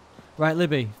laugh. Right,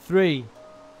 Libby. 3,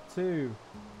 2,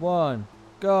 1,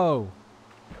 go.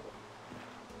 Okay,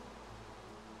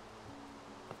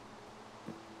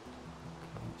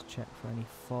 let's check for any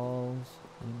falls,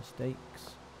 any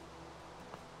mistakes.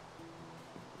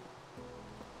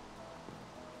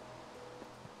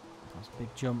 That's a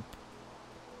big jump.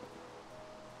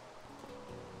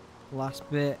 Last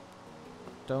bit.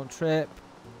 Don't trip.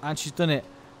 And she's done it.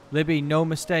 Libby, no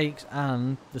mistakes.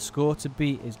 And the score to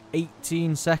beat is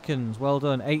 18 seconds. Well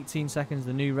done. 18 seconds,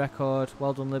 the new record.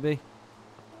 Well done, Libby.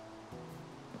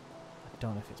 I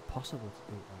don't know if it's possible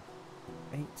to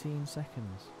beat that. 18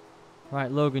 seconds.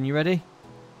 Right, Logan, you ready?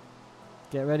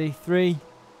 Get ready. 3,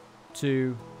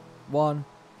 2, 1,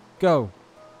 go.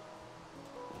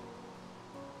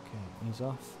 Okay, he's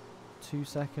off.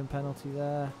 2-second penalty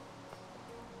there.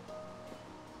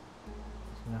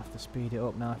 He's going to have to speed it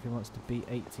up now if he wants to beat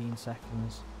 18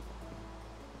 seconds.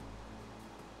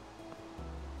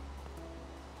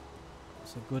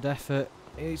 It's a good effort.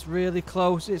 It's really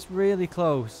close. It's really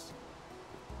close.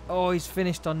 Oh, he's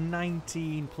finished on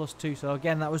 19 plus 2. So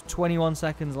again, that was 21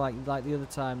 seconds like the other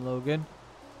time, Logan.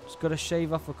 Just got to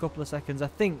shave off a couple of seconds. I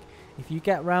think if you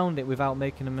get round it without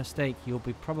making a mistake, you'll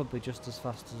be probably just as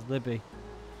fast as Libby.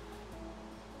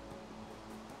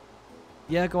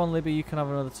 Yeah, go on, Libby. You can have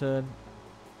another turn.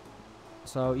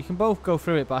 So you can both go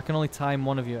through it, but I can only time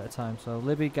one of you at a time. So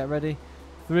Libby, get ready.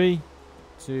 3,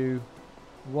 2,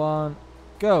 1,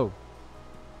 go.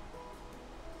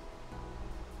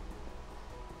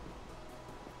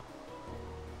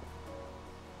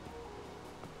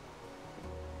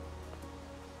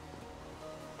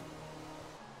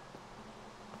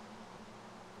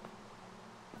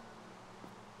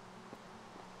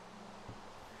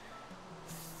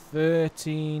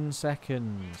 "13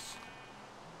 seconds.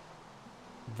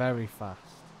 Very fast.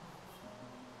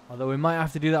 Although we might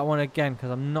have to do that one again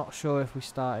because I'm not sure if we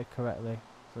started correctly.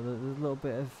 So there's a little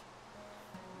bit of...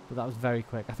 But that was very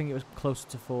quick. I think it was closer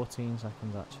to 14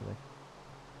 seconds actually.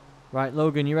 Right,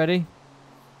 Logan, you ready?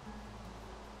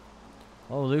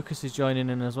 Oh, Lucas is joining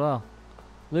in as well.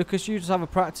 Lucas, you just have a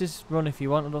practice run if you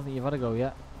want. I don't think you've had a go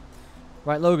yet.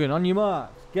 Right, Logan, on your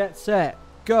marks. Get set.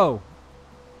 Go.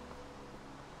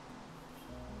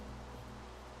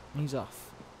 He's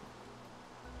off.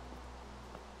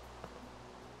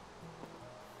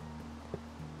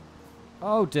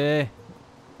 Oh dear.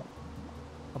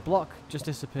 A block just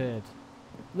disappeared.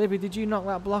 Libby, did you knock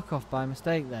that block off by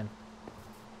mistake then?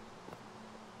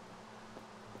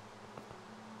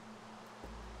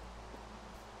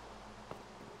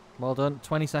 Well done.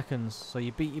 20 seconds. So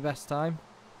you beat your best time.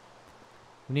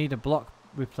 We need a block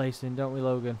replacing, don't we,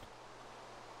 Logan?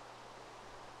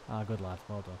 Ah, good lad.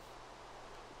 Well done.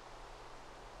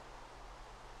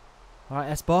 Alright,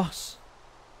 S-Boss.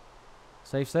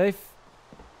 Safe, safe.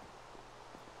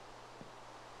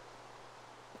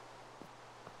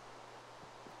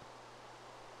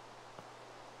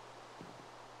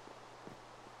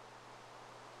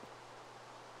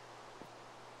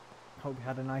 Hope you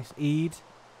had a nice Eid.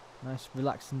 Nice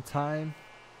relaxing time.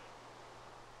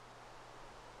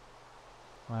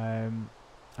 I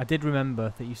did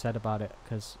remember that you said about it,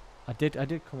 because I did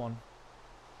come on,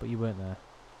 but you weren't there.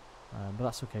 But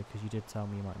that's okay, because you did tell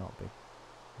me you might not be.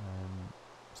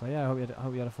 So yeah, I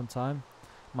hope you had a fun time.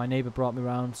 My neighbour brought me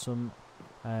around some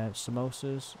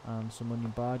samosas and some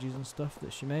onion bhajis and stuff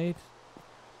that she made.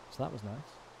 So that was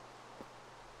nice.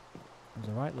 It was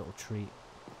a right little treat.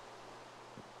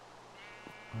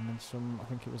 And then some, I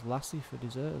think it was lassi for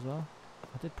dessert as well.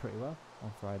 I did pretty well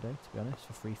on Friday, to be honest,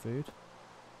 for free food.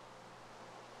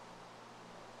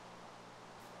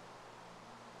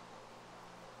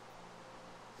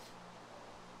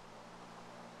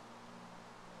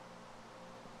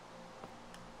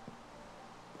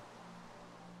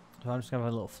 So I'm just going to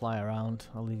have a little fly around.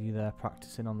 I'll leave you there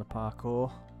practicing on the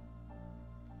parkour.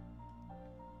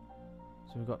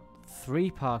 So we've got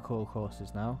 3 parkour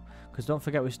courses now. Because don't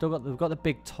forget, we've got the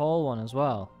big tall one as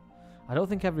well. I don't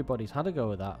think everybody's had a go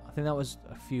with that. I think that was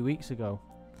a few weeks ago.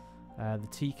 The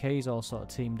TKs all sort of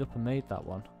teamed up and made that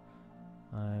one.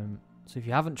 So if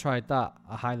you haven't tried that,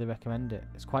 I highly recommend it.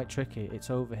 It's quite tricky. It's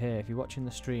over here. If you're watching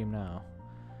the stream now,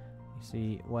 You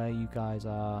see where you guys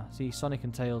are. See, Sonic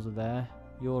and Tails are there.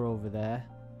 You're over there.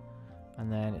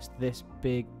 And then it's this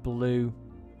big blue,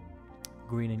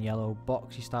 green and yellow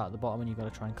box. You start at the bottom and you've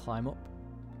got to try and climb up.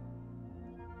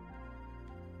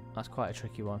 That's quite a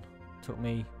tricky one. Took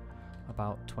me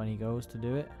about 20 goes to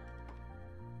do it.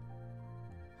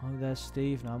 Oh, there's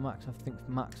Steve now. Max, I think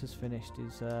Max has finished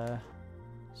his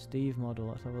Steve model.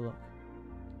 Let's have a look.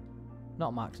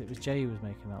 Not Max, it was Jay who was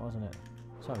making that, wasn't it?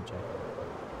 Sorry, Jay.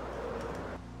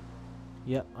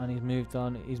 Yep, and he's moved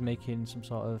on. He's making some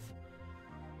sort of...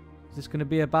 Is this going to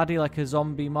be a baddie, like a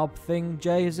zombie mob thing,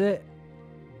 Jay, is it?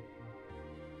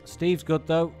 Steve's good,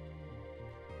 though.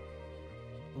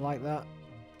 Like that.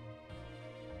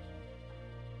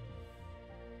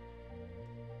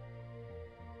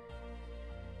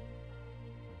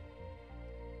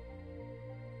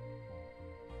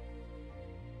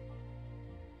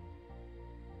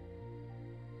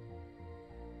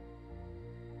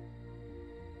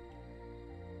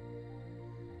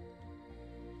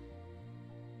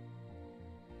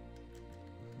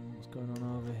 Going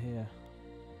on over here?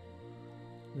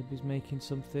 Libby's making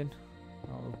something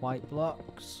out of white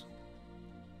blocks.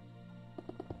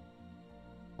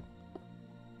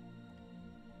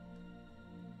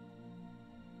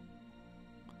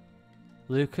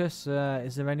 Lucas,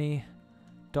 is there any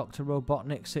Dr.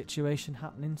 Robotnik situation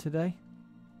happening today?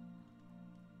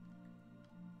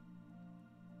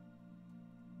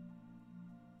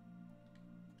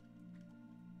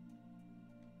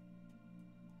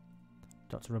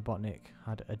 Dr. Robotnik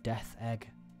had a death egg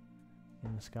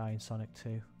in the sky in Sonic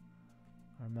 2.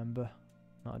 I remember.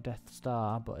 Not a Death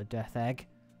Star, but a death egg.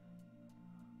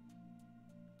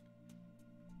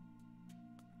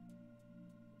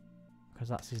 Because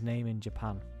that's his name in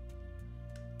Japan.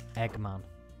 Eggman.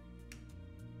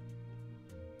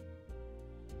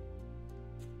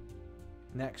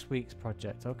 Next week's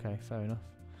project. Okay, fair enough.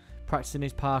 Practicing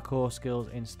his parkour skills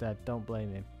instead. Don't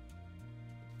blame him.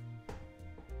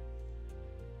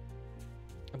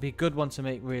 It'd be a good one to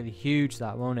make really huge,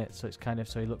 that, won't it? So it's kind of,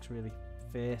 so he looks really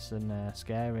fierce and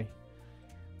scary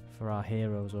for our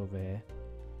heroes over here.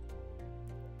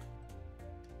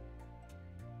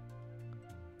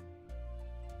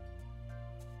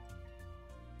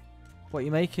 What are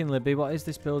you making, Libby? What is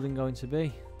this building going to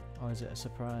be? Or is it a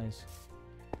surprise?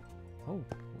 Oh,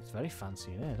 it's very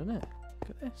fancy in here, doesn't it? Look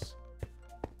at this.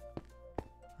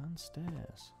 And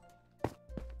stairs.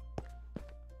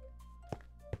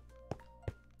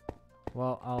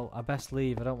 Well, I best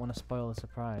leave. I don't want to spoil the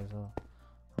surprise. I'll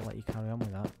let you carry on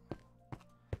with that.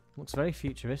 Looks very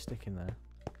futuristic in there.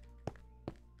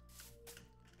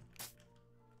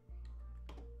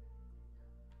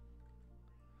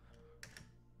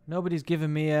 Nobody's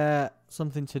given me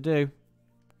something to do.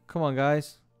 Come on,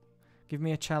 guys. Give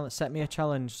me a challenge. Set me a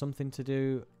challenge. Something to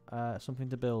do. Something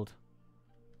to build.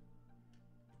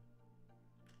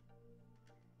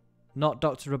 Not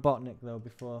Dr. Robotnik though.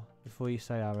 Before you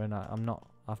say Aaron, I've not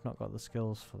got the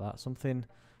skills for that. Something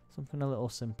a little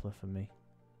simpler for me.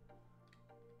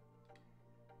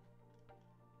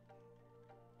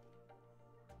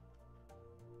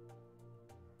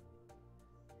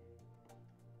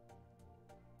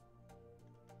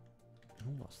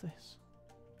 Oh, what's this?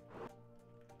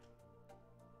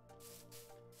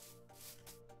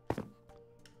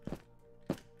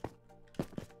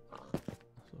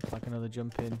 Looks like another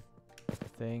jumping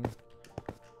thing.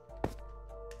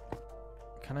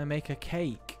 Can I make a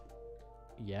cake?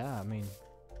 Yeah, I mean,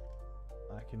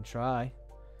 I can try.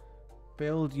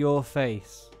 Build your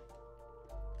face.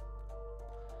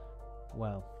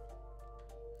 Well,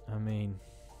 I mean,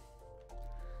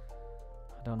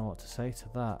 I don't know what to say to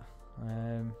that.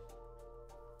 I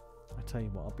tell you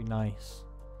what, it'll be nice.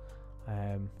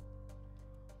 I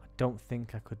don't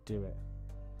think I could do it.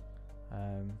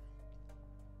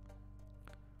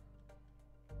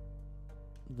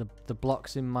 The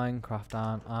blocks in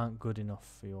Minecraft aren't good enough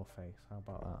for your face. How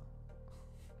about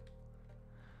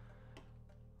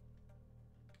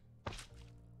that?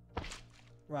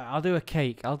 Right, I'll do a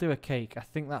cake. I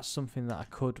think that's something that I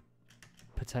could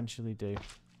potentially do.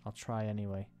 I'll try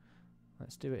anyway.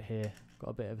 Let's do it here.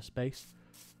 Got a bit of a space.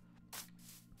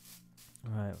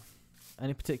 Right.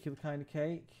 Any particular kind of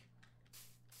cake?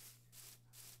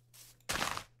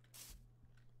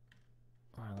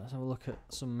 Alright, let's have a look at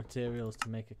some materials to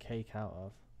make a cake out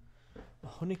of. A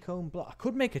honeycomb block. I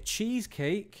could make a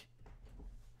cheesecake.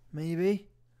 Maybe.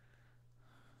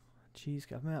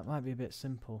 Cheesecake. That might be a bit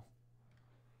simple.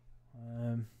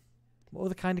 What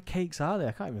other kind of cakes are there?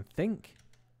 I can't even think.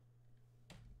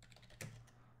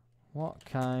 What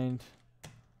kind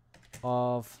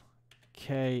of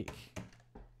cake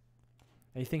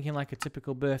Are you thinking like a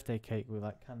typical birthday cake with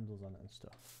like candles on it and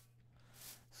stuff?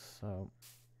 So,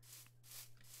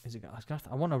 is it?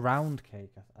 I want a round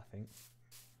cake. I think.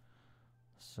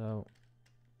 So,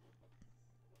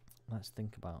 let's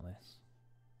think about this.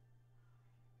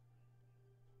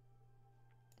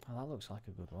 Oh, that looks like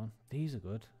a good one. These are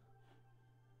good.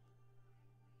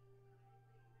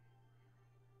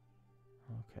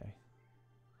 Okay.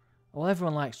 Well,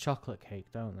 everyone likes chocolate cake,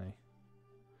 don't they?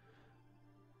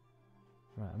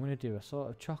 Right, I'm going to do a sort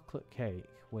of chocolate cake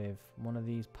with one of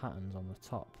these patterns on the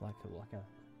top, like a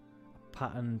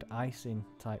patterned icing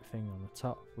type thing on the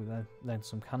top, with then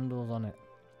some candles on it.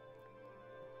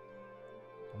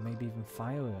 Or maybe even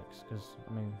fireworks, because,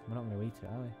 I mean, we're not going to eat it,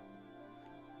 are we?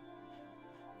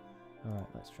 Alright,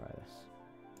 let's try this.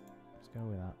 Let's go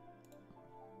with that.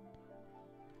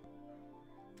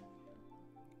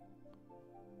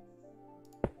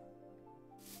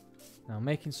 Now,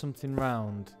 making something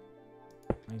round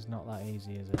is not that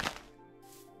easy, is it?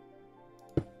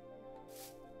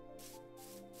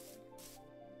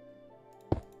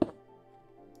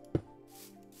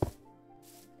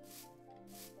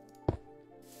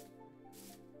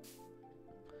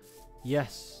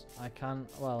 Yes, I can.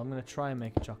 Well, I'm going to try and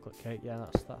make a chocolate cake. Yeah,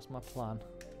 that's my plan.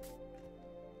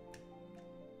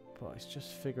 But it's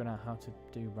just figuring out how to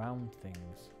do round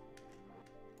things.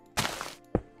 I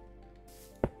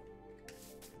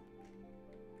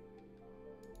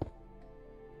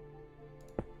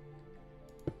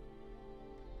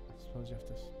suppose you have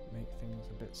to make things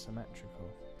a bit symmetrical.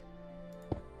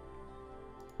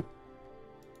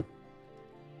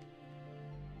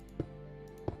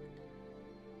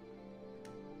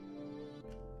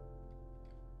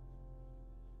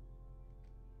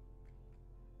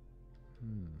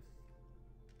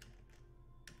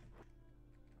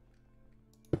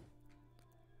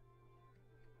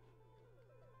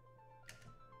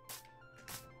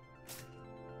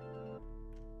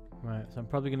 Right, so I'm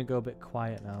probably going to go a bit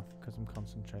quiet now because I'm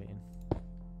concentrating.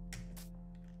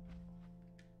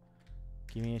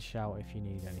 Give me a shout if you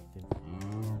need anything.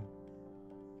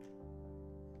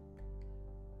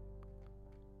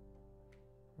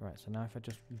 Right, so now if I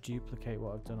just duplicate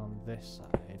what I've done on this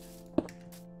side.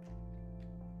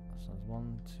 So there's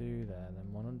 1, 2 there,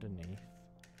 then one underneath.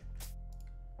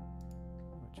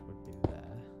 Which would be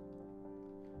there.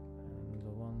 And the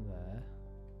one there.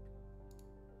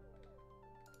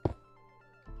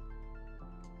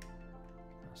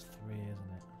 That's 3, isn't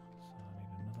it? So I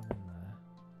need another one there.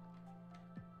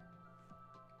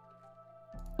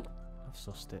 I've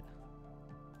sussed it.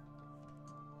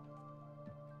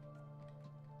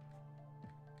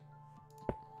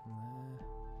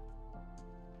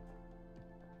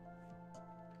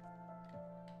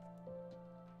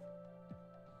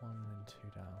 One, then 2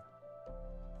 down.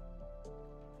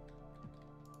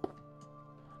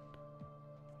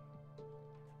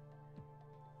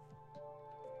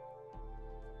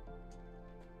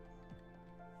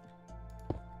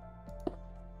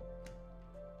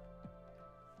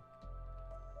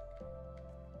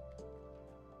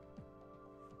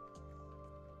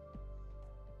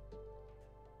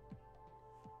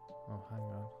 Oh, hang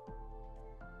on.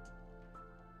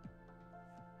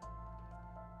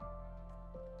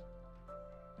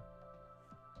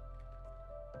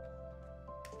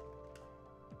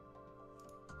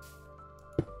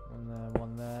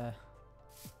 One there.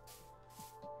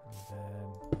 And then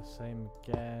the same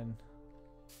again.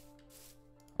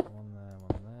 One there,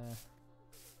 one there.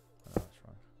 Oh, that's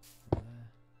wrong. One there.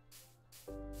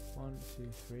 1,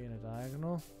 2, 3 in a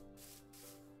diagonal.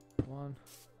 1,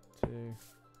 2,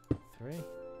 3. And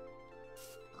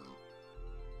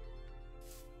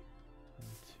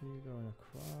 2 going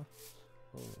across.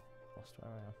 Oh, lost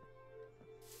where I am.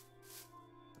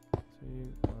 2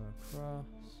 going across.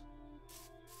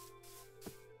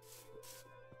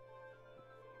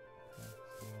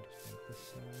 This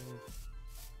side.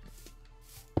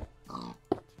 2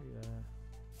 there.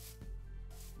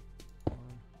 1,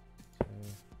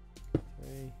 2,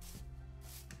 3.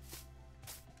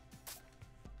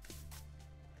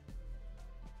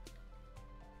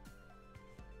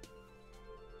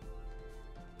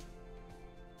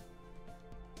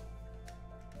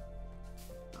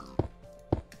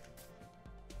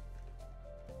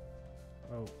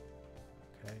 Oh,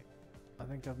 okay. I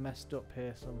think I've messed up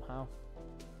here somehow.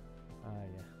 Ah,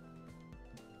 yeah.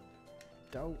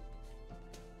 Dope.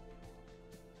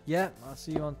 Yeah, I'll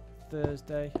see you on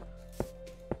Thursday.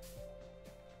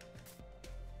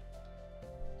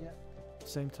 Yeah.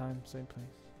 Same time, same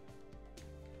place.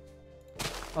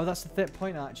 Oh, that's the third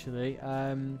point actually.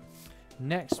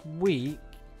 Next week.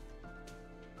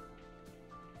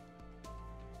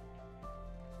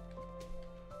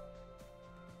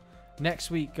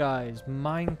 Next week, guys,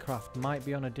 Minecraft might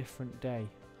be on a different day.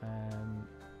 I'm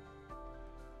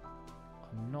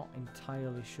not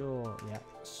entirely sure yet.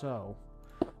 So,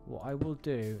 what I will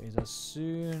do is as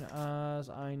soon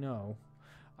as I know,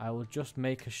 I will just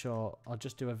make a short, I'll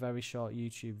just do a very short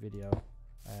YouTube video,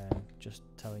 just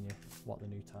telling you what the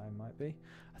new time might be.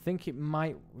 I think it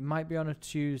might be on a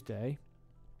Tuesday.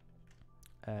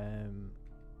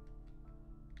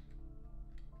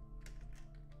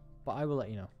 But I will let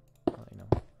you know. I'll let you know.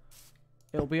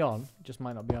 It'll be on, it just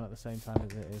might not be on at the same time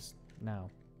as it is now.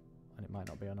 And it might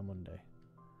not be on a Monday.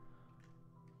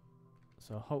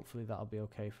 So hopefully that'll be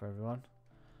okay for everyone.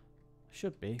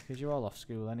 Should be, because you're all off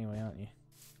school anyway, aren't you?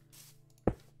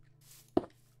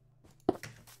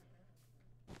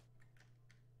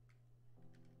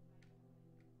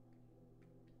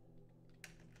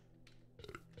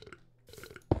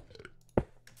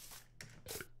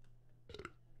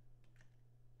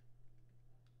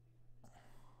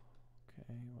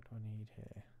 Okay, what do I need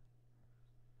here?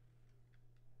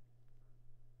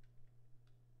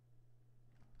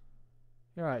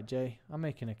 You're right, Jay. I'm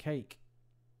making a cake.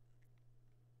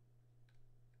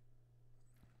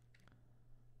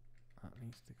 That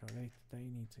needs to go. They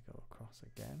need to go across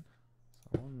again.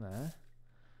 So one there,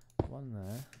 one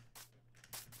there.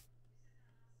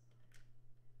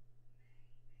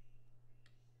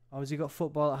 Oh, has he got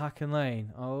football at Hacken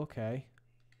Lane? Oh, okay.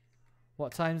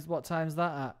 What time's that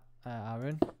at,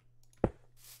 Aaron?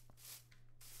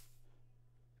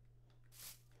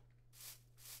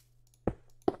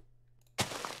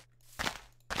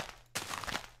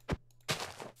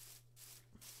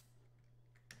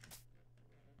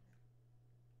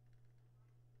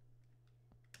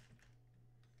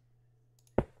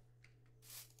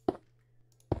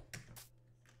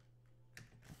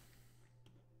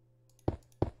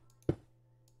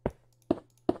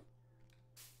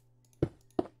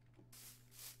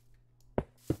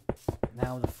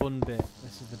 Now the fun bit.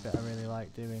 This is the bit I really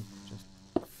like doing. Just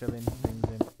filling things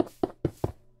in.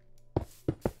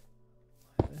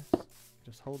 Like this.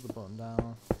 Just hold the button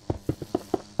down.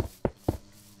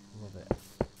 Love it.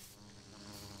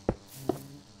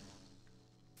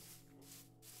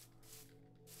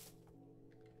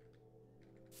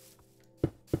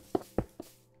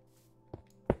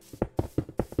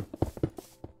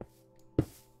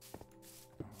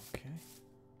 Okay.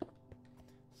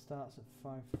 Starts at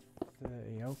 5:30.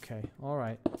 Okay. All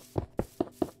right.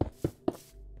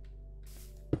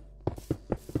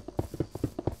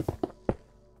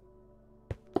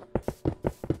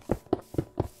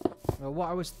 Well, what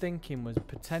I was thinking was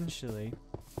potentially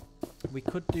we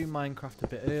could do Minecraft a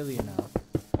bit earlier now,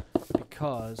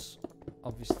 because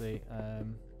obviously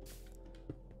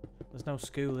there's no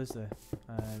school, is there?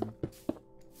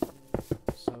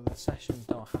 So the sessions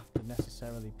don't have to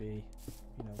necessarily be,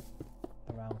 you know,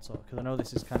 around sort of, because I know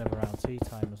this is kind of around tea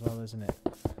time as well, isn't it?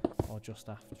 Or just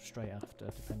after, straight after,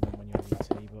 depending on when you're having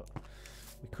tea. But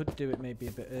we could do it maybe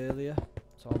a bit earlier.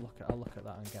 So I'll look at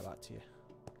that and get back to you.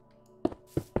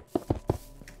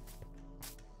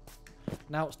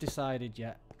 Now it's decided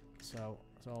yet, so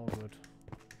it's all good.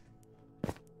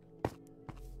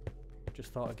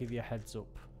 Just thought I'd give you a heads up.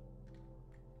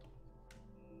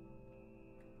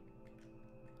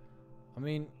 I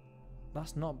mean,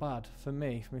 that's not bad for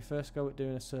me. For my first go at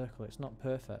doing a circle, it's not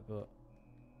perfect, but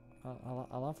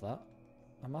I'll have that.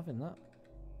 I'm having that.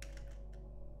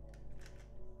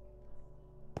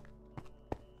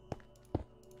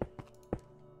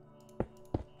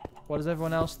 What does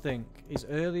everyone else think? Is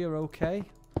earlier okay?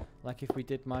 Like if we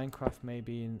did Minecraft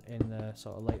maybe in the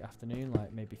sort of late afternoon,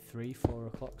 like maybe 3, 4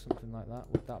 o'clock, something like that.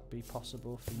 Would that be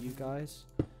possible for you guys?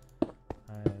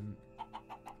 You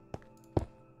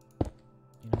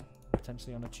know,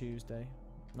 potentially on a Tuesday.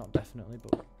 Not definitely,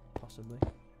 but possibly.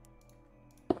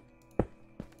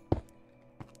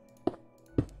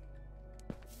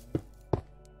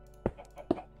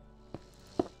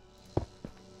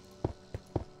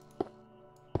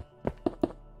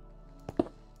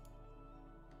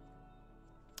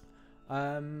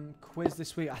 Quiz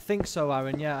this week. I think so,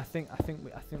 Aaron. Yeah, I think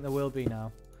there will be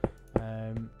now.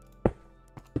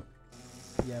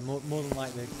 Yeah, more than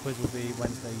likely the quiz will be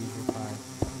Wednesday usual time.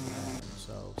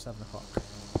 So 7 o'clock.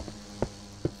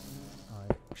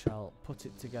 I shall put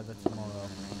it together tomorrow.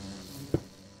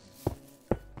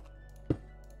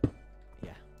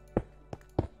 Yeah.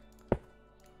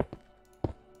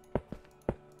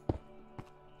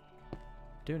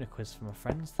 Doing a quiz for my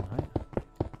friends tonight.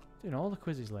 Doing all the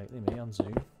quizzes lately, me, on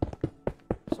Zoom.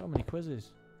 So many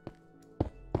quizzes.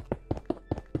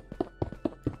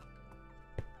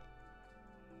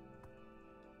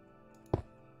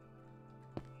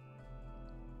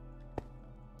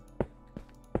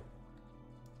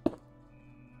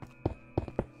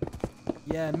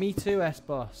 Yeah, me too,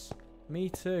 S-Boss. Me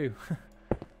too.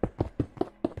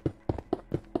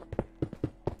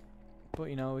 But,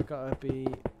 you know, we've got to be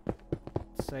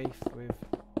safe with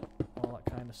all that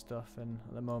kind of stuff, and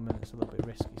at the moment it's a little bit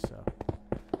risky, so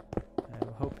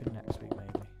we're hoping next week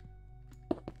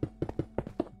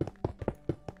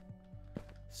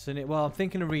maybe. Well, I'm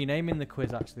thinking of renaming the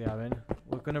quiz actually, Aaron.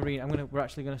 We're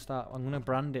actually gonna start. I'm gonna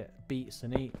brand it Beat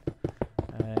Sunit.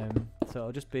 So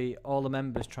it'll just be all the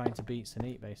members trying to beat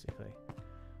Sunit basically.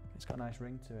 It's got a nice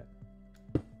ring to it.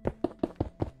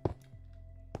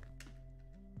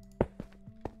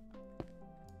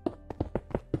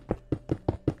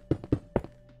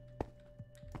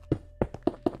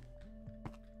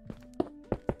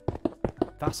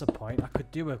 That's a point. I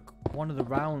could do one of the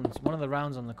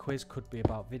rounds on the quiz could be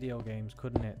about video games,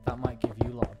 couldn't it? That might give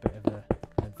you lot a bit of an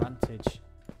advantage.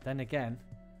 Then again,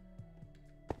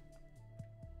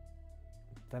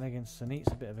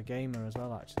 Sunit's a bit of a gamer as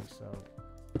well, actually. So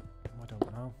I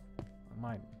don't know.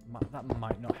 That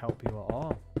might not help you at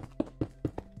all.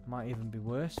 It might even be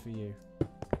worse for you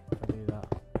if I do that.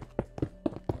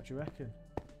 What do you reckon?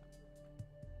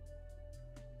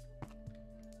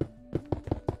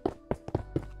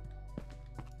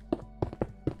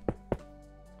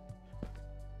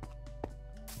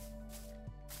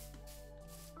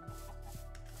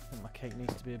 Cake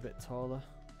needs to be a bit taller.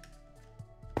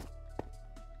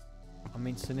 I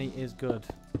mean, Sunit is good.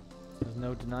 There's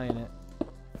no denying it. I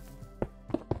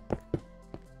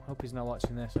hope he's not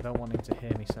watching this. I don't want him to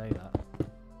hear me say that.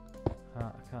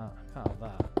 I can't have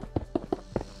that.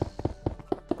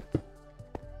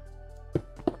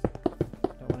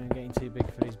 Don't want him getting too big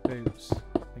for his boots,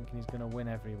 thinking he's going to win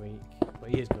every week. But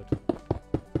he is good.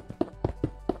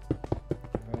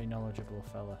 Very knowledgeable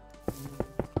fella.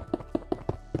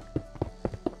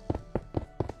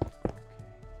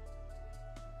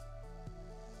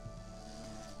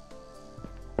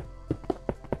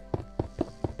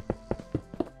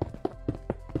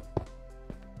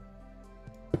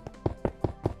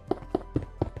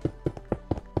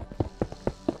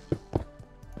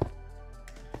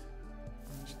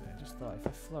 If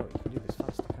I float, you can do this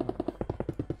faster, can't you?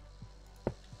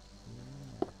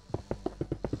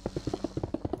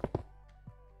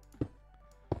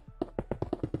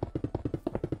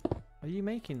 Are you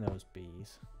making those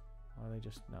bees? Or are they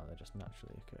just... No, they're just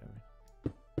naturally occurring.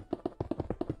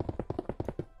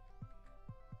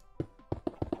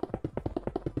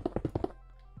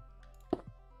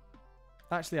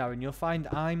 Actually, Aaron, you'll find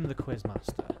I'm the quiz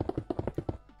master.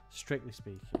 Strictly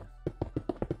speaking.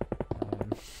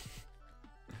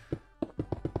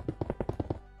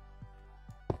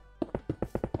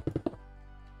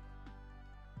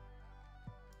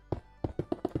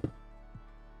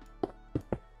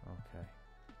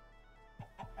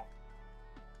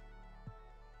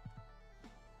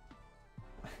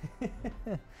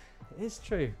 It is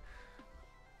true.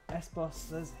 S-Boss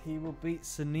says he will beat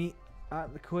Sunit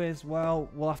at the quiz. Well,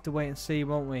 we'll have to wait and see,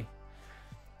 won't we?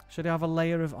 Should I have a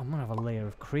layer of... I'm going to have a layer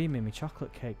of cream in my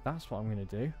chocolate cake. That's what I'm going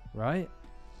to do, right?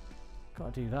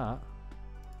 Got to do that.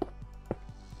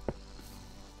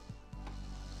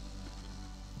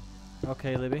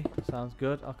 Okay, Libby. Sounds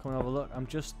good. I'll come and have a look.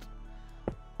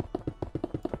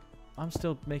 I'm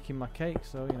still making my cake,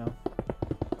 so, you know.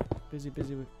 Busy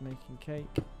with making cake.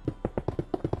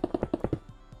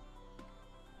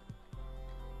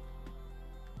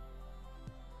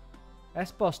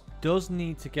 S-Boss does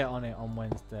need to get on it on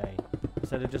Wednesday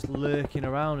instead of just lurking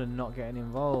around and not getting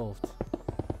involved.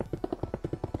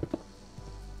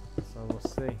 So we'll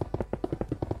see.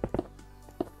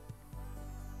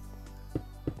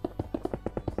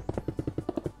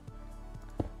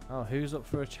 Oh, who's up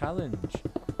for a challenge?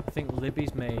 I think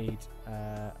Libby's made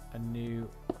a new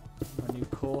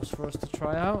course for us to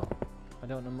try out. I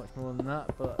don't know much more than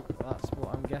that, but that's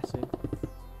what I'm guessing.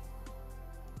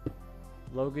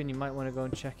 Logan, you might want to go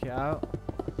and check it out.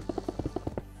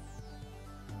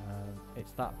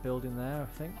 It's that building there, I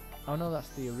think. Oh no, that's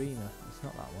the arena. It's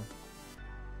not that one.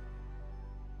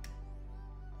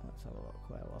 Let's have a look.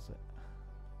 Where was it?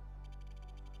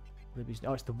 Libby's.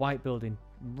 Oh, it's the white building,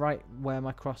 right where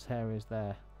my crosshair is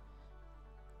there.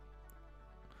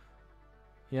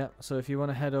 Yeah, so if you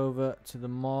want to head over to the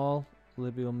mall,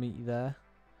 Libby will meet you there.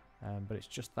 But it's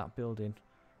just that building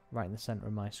right in the centre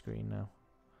of my screen now.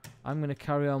 I'm going to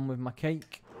carry on with my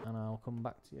cake and I'll come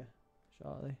back to you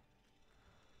shortly.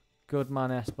 Good man,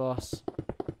 S-Boss.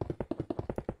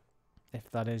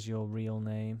 If that is your real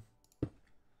name.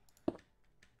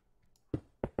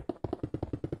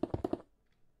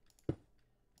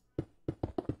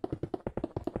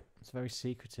 It's very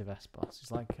secretive, S-Boss. He's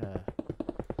like a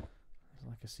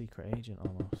secret agent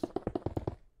almost.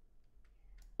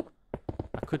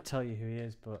 could tell you who he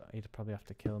is, but he'd probably have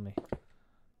to kill me.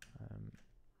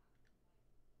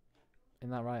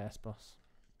 Isn't that right, S-Boss?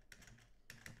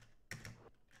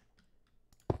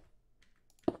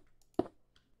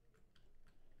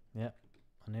 Yep,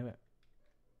 I knew it.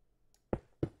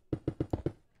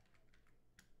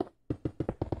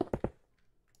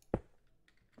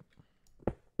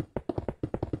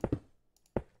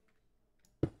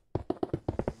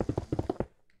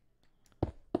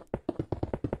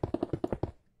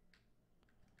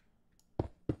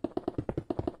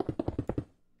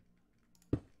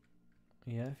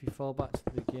 Yeah, if you fall back to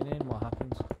the beginning, what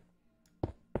happens?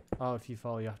 Oh, if you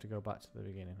fall, you have to go back to the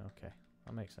beginning. Okay,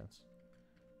 that makes sense.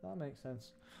 That makes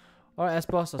sense. Alright,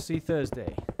 S-Boss, I'll see you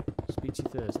Thursday. Speak to you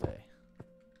Thursday.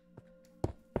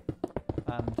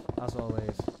 And, as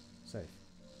always, safe.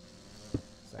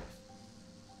 Safe.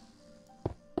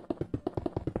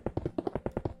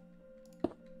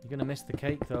 You're gonna miss the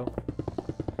cake, though.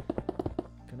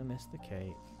 Gonna miss the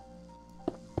cake.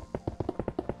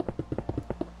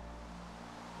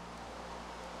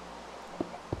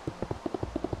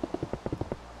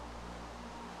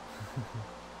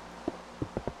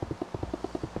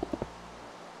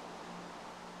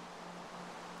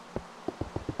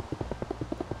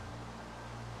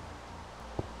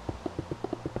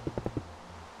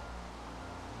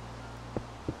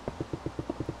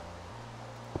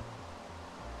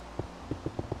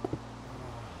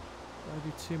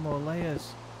 Two more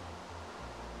layers.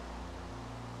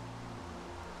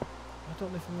 I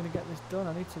don't know if I'm going to get this done.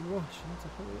 I need to rush. I need to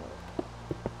hurry up.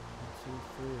 1, 2,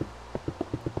 3.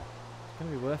 It's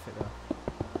going to be worth it though.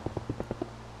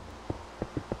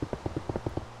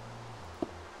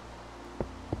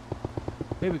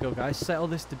 Here we go, guys. Settle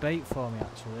this debate for me,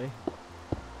 actually.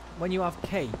 When you have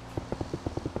cake,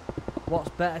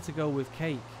 what's better to go with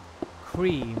cake?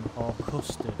 Cream or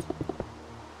custard?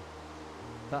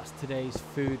 That's today's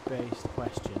food-based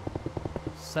question.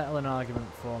 Settle an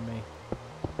argument for me.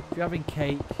 If you're having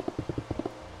cake,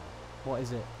 what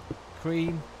is it?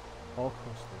 Cream or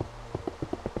custard?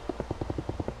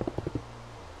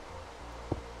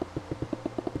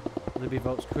 Libby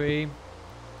votes cream.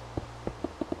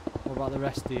 What about the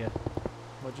rest of you?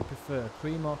 What do you prefer?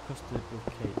 Cream or custard with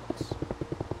cakes?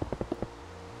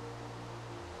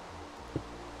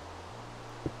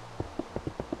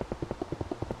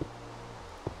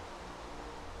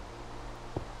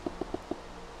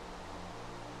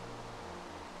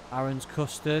 Aaron's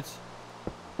custard.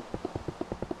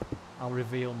 I'll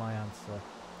reveal my answer.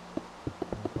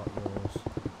 I've got yours. So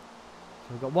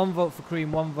we've got 1 vote for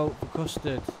cream, 1 vote for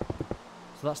custard.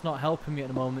 So that's not helping me at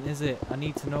the moment, is it? I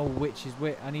need to know which is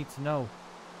which. I need to know.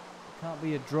 It can't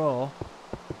be a draw.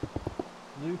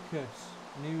 Lucas.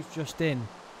 News just in.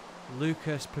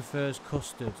 Lucas prefers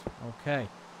custard. Okay.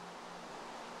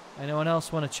 Anyone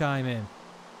else want to chime in?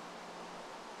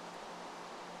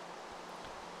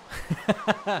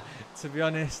 To be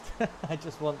honest, I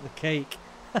just want the cake.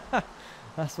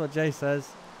 That's what Jay says.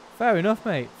 Fair enough,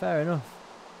 mate. Fair enough.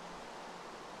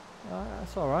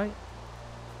 That's alright.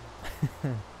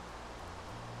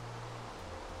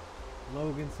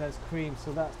 Logan says cream,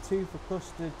 so that's 2 for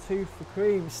custard, 2 for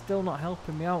cream. Still not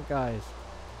helping me out, guys.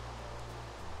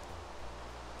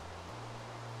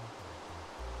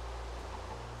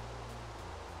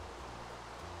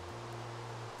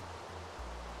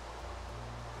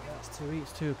 That's 2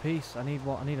 each, 2 apiece. I need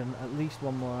what? I need at least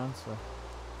 1 more answer.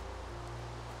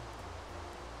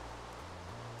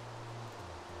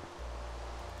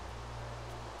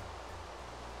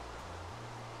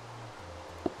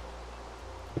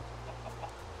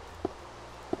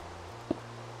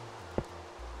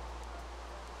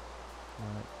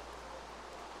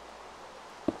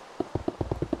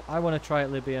 I want to try it,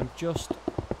 Libby. I'm just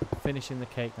finishing the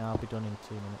cake now. I'll be done in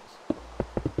 2 minutes.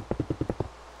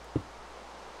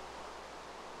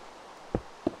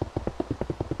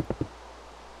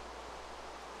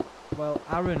 Well,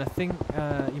 Aaron, I think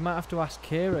you might have to ask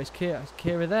Kira. Is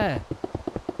Kira there?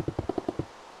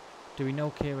 Do we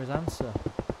know Kira's answer?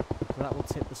 So that will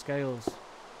tip the scales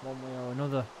one way or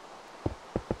another.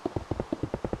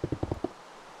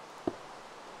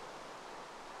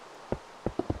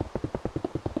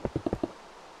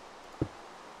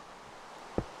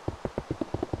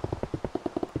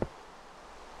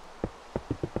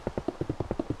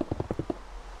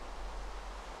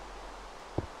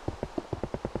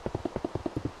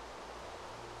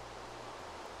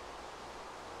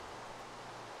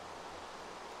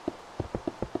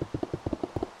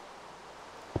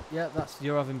 Yeah,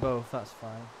 you're having both, that's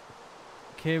fine.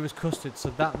 Kira's custard, so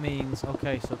that means,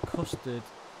 okay, so custard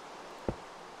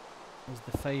is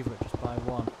the favourite just by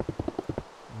 1.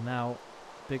 And now,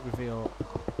 big reveal,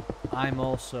 I'm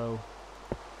also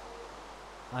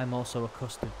a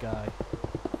custard guy.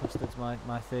 Custard's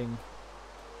my thing.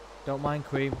 Don't mind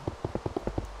cream.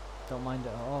 Don't mind it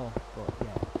at all. But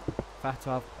yeah, if I have to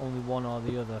have only one or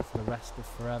the other for the rest of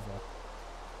forever,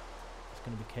 it's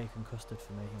going to be cake and custard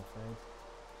for me, I'm afraid.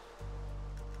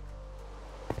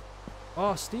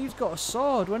 Oh, Steve's got a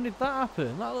sword. When did that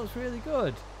happen? That looks really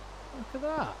good. Look at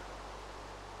that.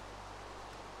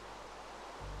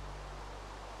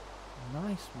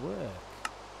 Nice work.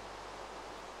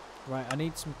 Right, I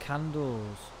need some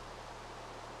candles.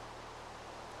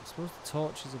 I suppose the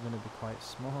torches are going to be quite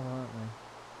small, aren't they?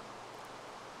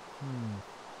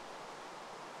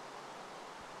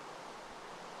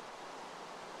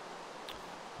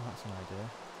 Oh, that's an idea.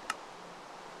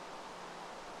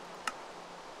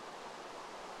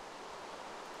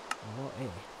 What if?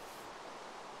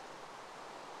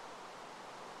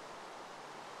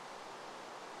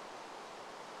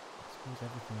 I suppose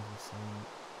everything is the same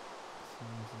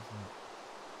size, isn't it?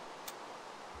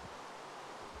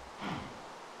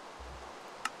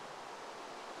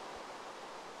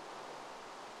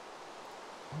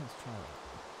 Let's try that.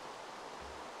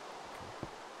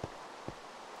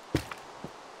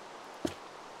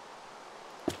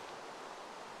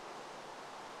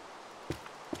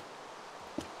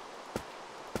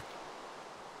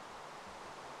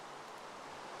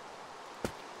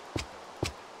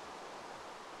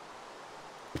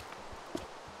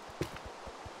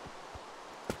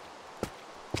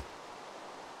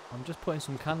 I'm just putting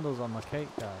some candles on my cake,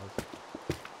 guys.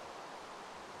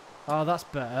 Oh, that's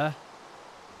better.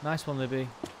 Nice one, Libby.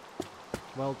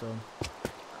 Well done.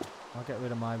 I'll get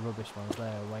rid of my rubbish ones.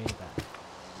 They're way better.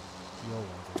 Your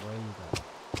ones are way better.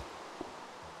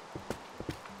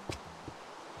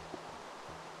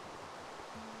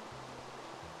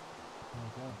 There we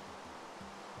go.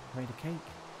 Made a cake.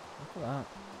 Look at that.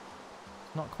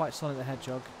 It's not quite Sonic the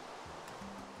Hedgehog.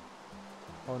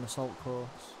 Or an assault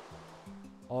course.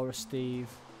 Or a Steve.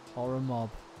 Or a mob.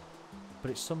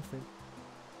 But it's something.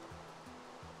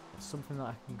 Something that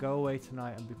I can go away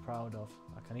tonight and be proud of.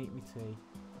 I can eat my tea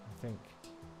and think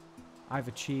I've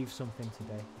achieved something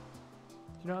today. Do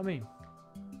you know what I mean?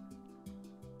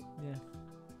 Yeah.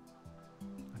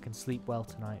 I can sleep well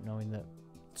tonight knowing that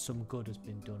some good has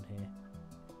been done here.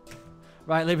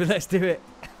 Right, Libby, let's do it.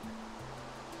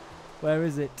 Where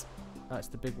is it? That's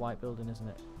the big white building, isn't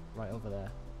it? Right over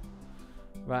there.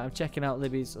 Right, I'm checking out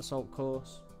Libby's assault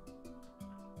course.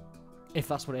 If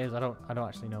that's what it is, I don't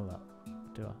actually know that,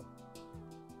 do I?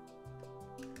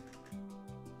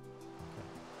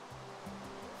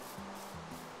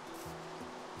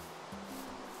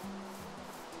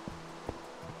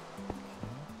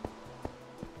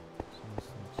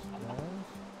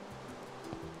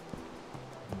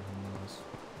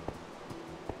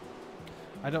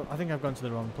 I think I've gone to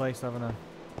the wrong place, haven't I?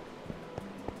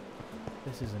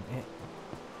 This isn't it.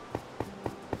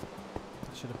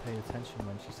 I should have paid attention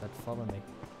when she said follow me.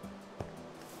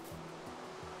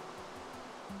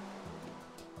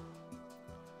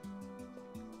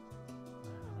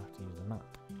 I'll have to use the map.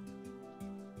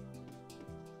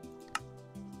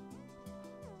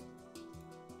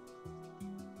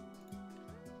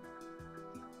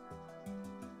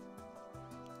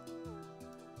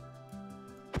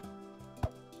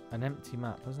 An empty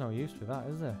map. There's no use for that,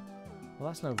 is there? Well,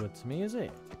 that's no good to me, is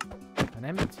it? An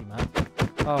empty map.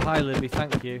 Oh, hi, Libby.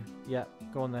 Thank you. Yeah,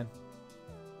 go on then.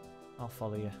 I'll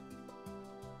follow you.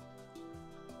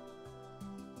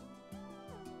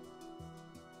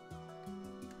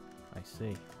 I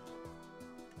see.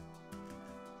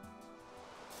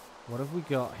 What have we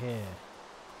got here?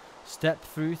 Step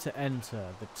through to enter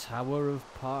the Tower of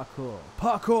Parkour.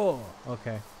 Parkour!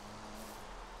 Okay.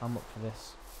 I'm up for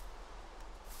this.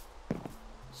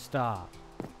 Start.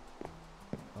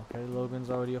 Okay, Logan's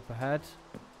already up ahead.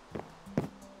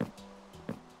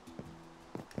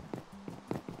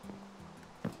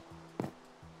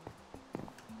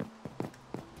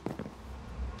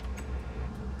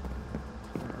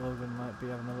 I think Logan might be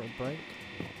having a little break.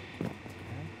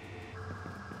 Okay.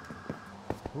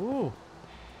 Ooh!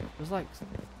 There's like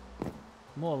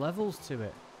more levels to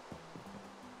it.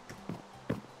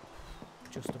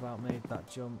 Just about made that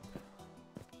jump.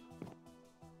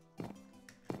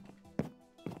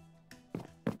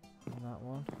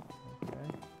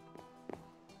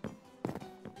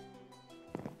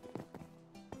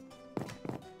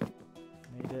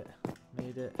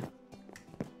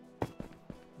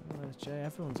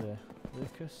 Everyone's here.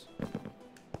 Lucas.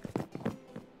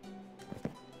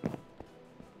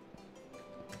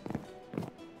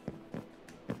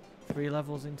 Three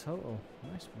levels in total.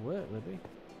 Nice work, Libby.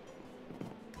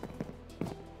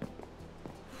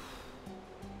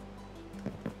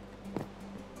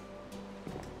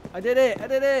 I did it! I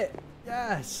did it!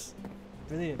 Yes!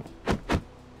 Brilliant.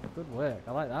 Good work.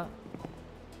 I like that.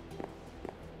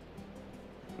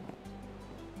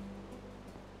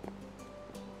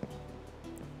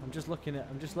 I'm just looking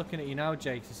at you now,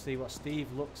 Jake, to see what Steve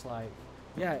looks like.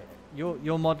 Yeah,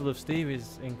 your model of Steve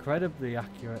is incredibly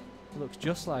accurate. It looks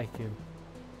just like him.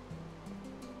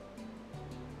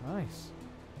 Nice.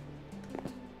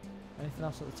 Anything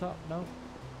else at the top? No.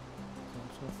 So I'm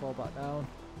just gonna fall back down.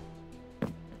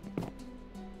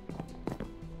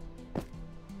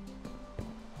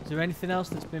 Is there anything else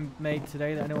that's been made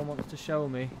today that anyone wants to show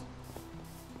me?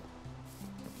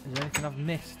 Is there anything I've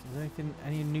missed? Is there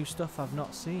any new stuff I've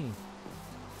not seen?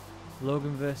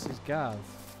 Logan versus Gav.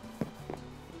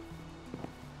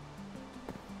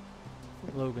 I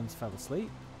think Logan's fell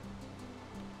asleep.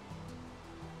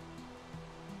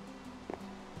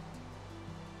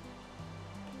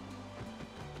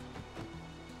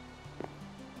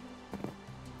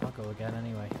 I'll go again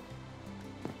anyway.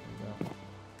 There we go.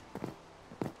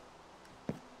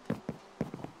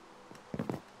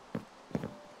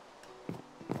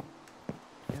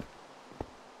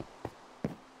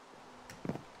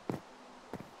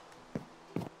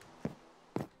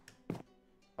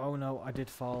 Oh no, I did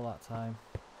fall that time.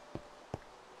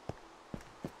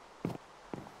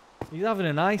 He's having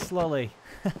a nice lolly.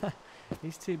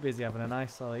 He's too busy having a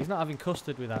nice lolly. He's not having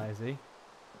custard with that, is he? I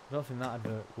don't think that'd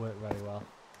work very well.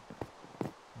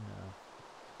 No.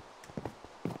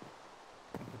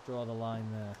 I'll draw the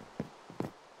line there.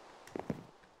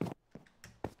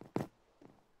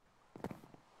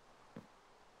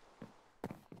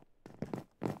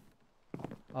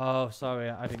 Oh, sorry,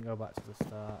 I didn't go back to the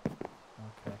start.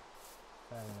 Okay,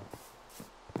 fair enough.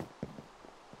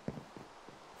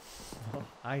 Oh,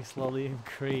 ice lolly and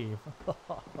cream.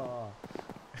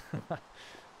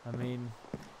 I mean,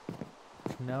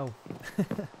 no.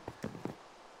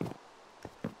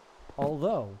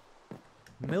 Although,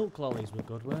 milk lollies were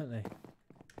good, weren't they?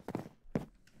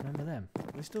 Remember them? Do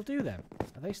they still do them?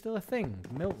 Are they still a thing?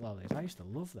 Milk lollies. I used to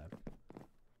love them.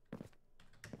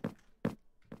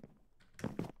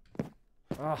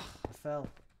 Oh, I fell.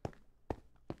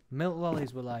 Milk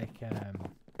lollies were like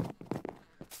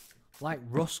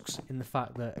rusks in the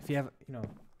fact that if you ever,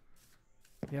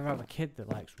 if you ever have a kid that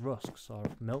likes rusks or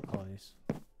milk lollies,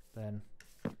 then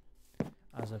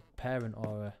as a parent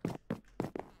or a,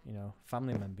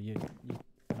 family member, you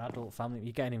an adult family,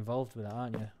 you're getting involved with that,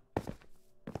 aren't you?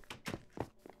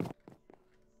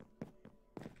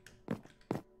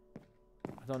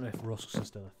 I don't know if rusks are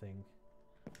still a thing.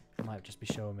 I might just be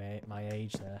showing my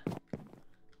age there.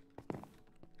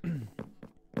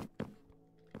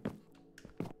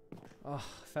 Oh,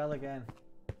 fell again.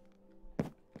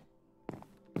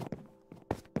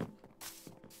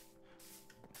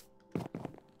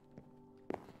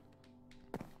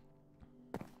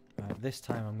 Right, this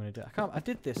time I'm going to do it. I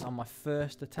did this on my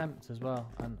first attempt as well,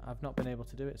 and I've not been able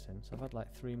to do it since. I've had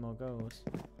like 3 more goes.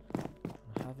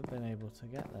 I haven't been able to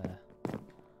get there.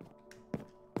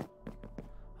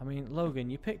 I mean, Logan,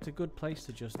 you picked a good place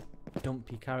to just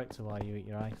dump your character while you eat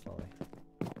your ice lolly.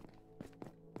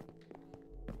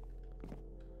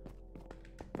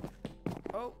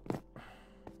 Oh!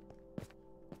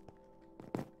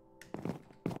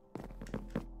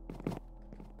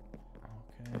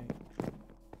 Okay.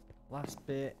 Last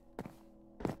bit.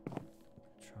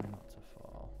 Try not to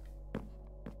fall.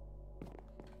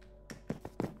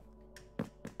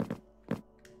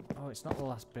 Oh, it's not the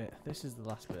last bit. This is the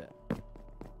last bit.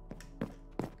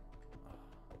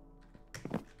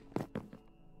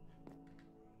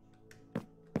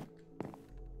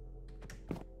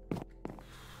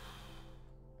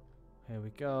 Here we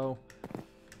go.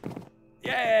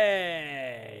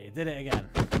 Yay! Did it again.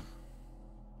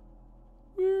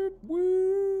 Whoop,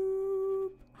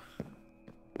 whoop.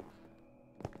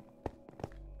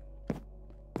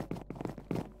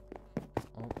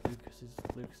 Oh,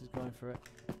 Lucas is going for it.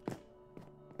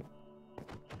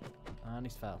 And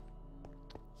he's fell.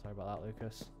 Sorry about that,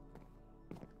 Lucas.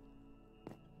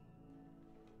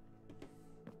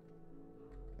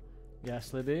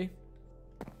 Yes, Libby.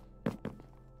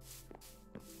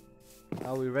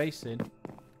 Are we racing?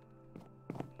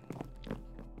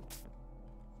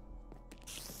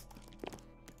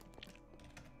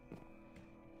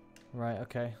 Right,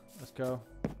 okay. Let's go.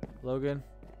 Logan.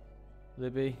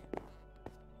 Libby.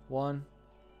 1,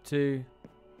 2,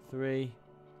 3.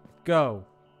 Go!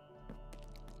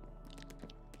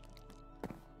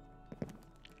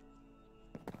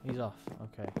 He's off.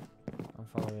 Okay. I'm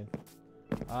following.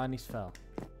 And he's fell.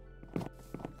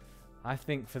 I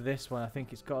think for this one, I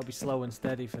think it's got to be slow and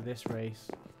steady for this race.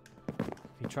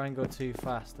 If you try and go too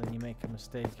fast, then you make a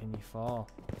mistake and you fall.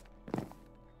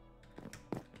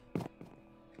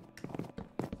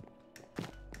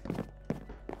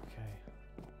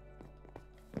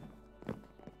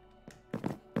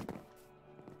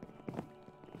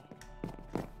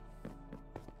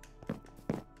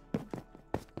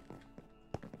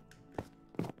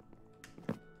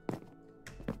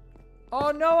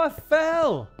 Oh no, I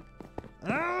fell!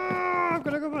 Ah, I'm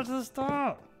gonna go back to the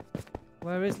start.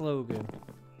 Where is Logan?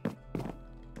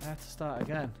 I have to start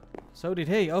again. So did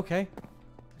he. Okay.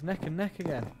 It's neck and neck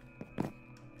again.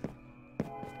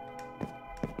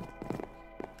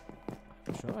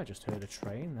 I'm sure I just heard a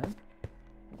train then.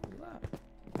 What was that?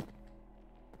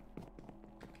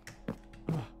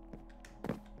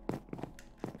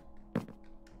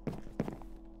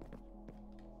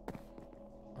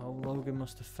 Oh, Logan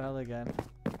must have fell again.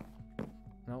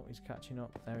 No, he's catching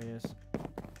up. There he is.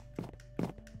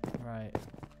 Right.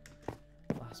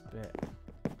 Last bit.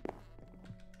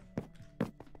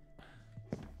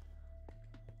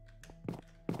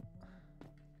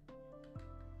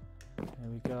 Here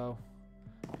we go.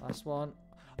 Last one.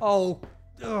 Oh!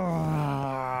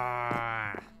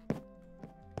 I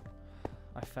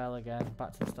fell again.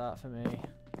 Back to the start for me.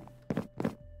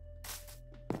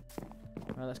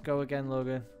 Right, let's go again,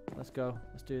 Logan. Let's go.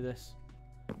 Let's do this.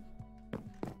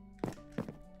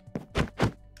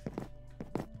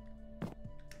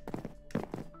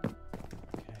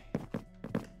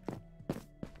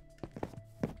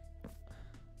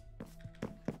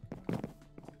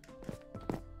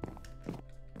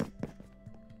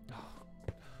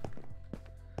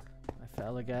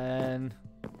 Fell again.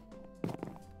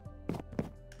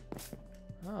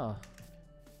 Oh.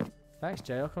 Thanks,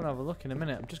 Jay. I'll come and have a look in a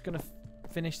minute. I'm just going to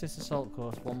finish this assault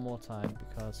course one more time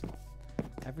because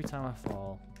every time I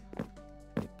fall,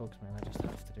 it bugs me and I just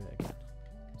have to do it again.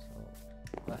 So,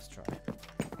 let's try.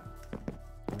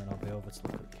 And then I'll be over to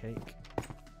look at the cake. I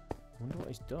wonder what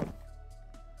he's done.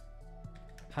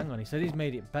 Hang on, he said he's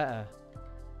made it better.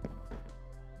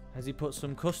 Has he put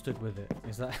some custard with it?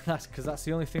 Is that's because that's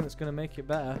the only thing that's going to make it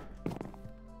better?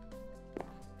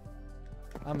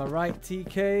 Am I right,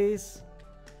 TKs?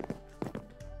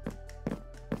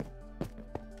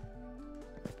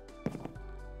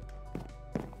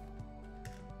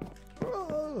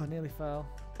 Oh, I nearly fell,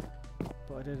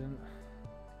 but I didn't.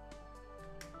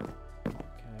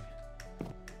 Okay,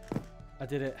 I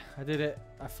did it. I did it.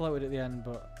 I floated at the end,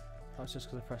 but that's just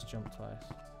because I pressed jump twice.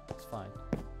 It's fine.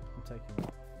 I'm taking it.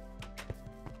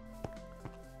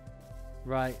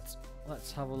 Right,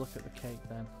 let's have a look at the cake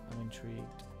then. I'm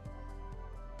intrigued.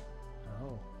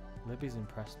 Oh, Libby's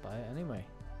impressed by it anyway.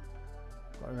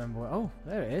 Gotta remember what. Oh,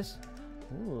 there it is.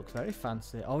 Oh, looks very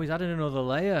fancy. Oh, he's added another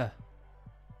layer.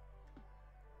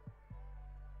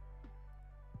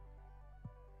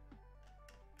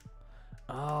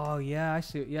 Oh, yeah, I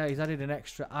see. Yeah, he's added an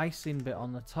extra icing bit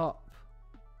on the top.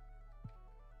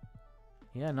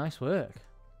 Yeah, nice work.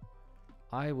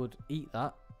 I would eat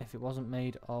that if it wasn't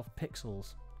made of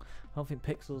pixels. I don't think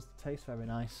pixels taste very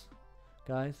nice,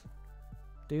 guys.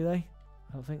 Do they?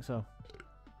 I don't think so.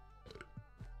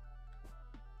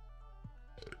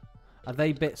 Are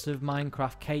they bits of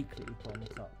Minecraft cake that you put on the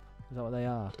top? Is that what they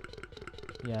are?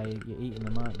 Yeah, you're eating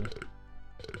them, aren't you?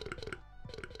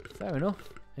 Fair enough.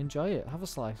 Enjoy it. Have a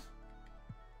slice.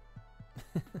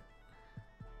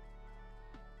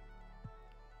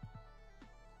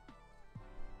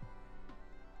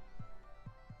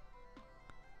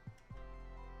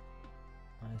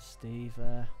 There's Steve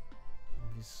there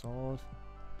with his sword.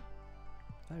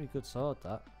 Very good sword,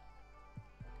 that.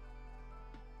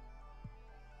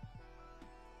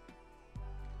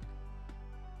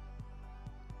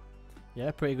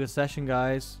 Yeah, pretty good session,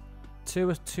 guys.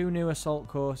 Two new assault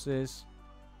courses,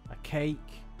 a cake,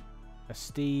 a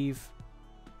Steve,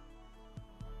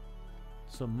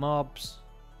 some mobs.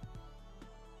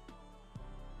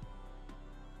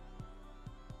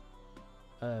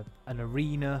 An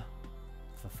arena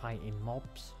for fighting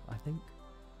mobs, I think.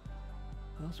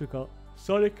 What else we got?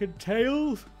 Sonic and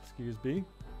Tails! Excuse me.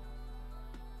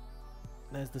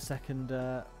 There's the second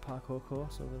parkour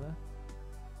course over there.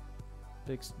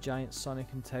 Big giant Sonic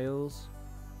and Tails,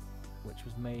 which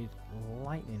was made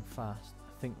lightning fast.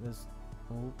 I think there's...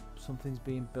 Oh, something's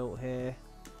being built here.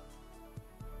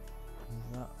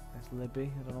 Who's that? It's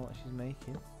Libby. I don't know what she's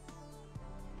making.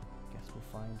 Guess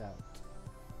we'll find out.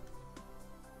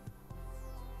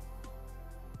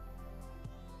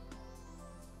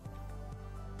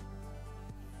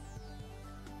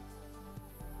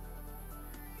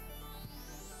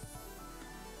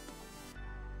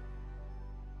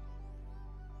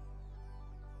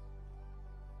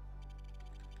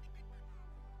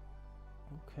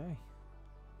 Okay.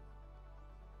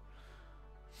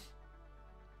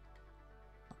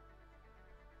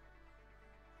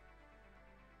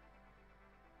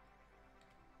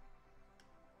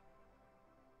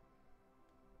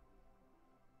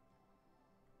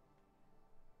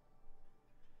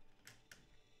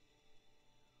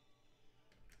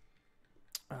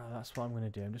 That's what I'm going to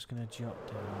do. I'm just going to jot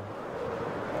down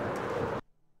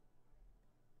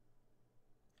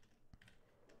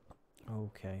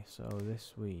Okay, so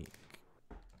this week.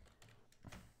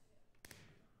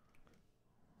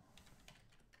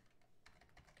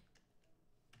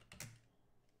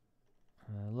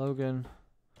 Logan,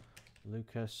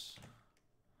 Lucas,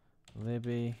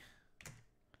 Libby,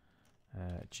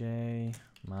 Jay,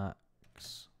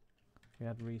 Max. We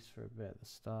had Reese for a bit at the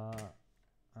start,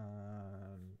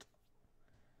 and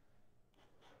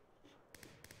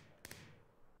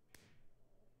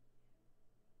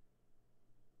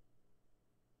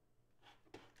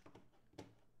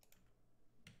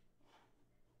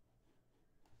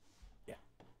yeah,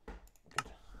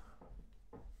 good.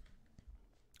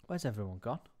 Where's everyone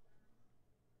gone?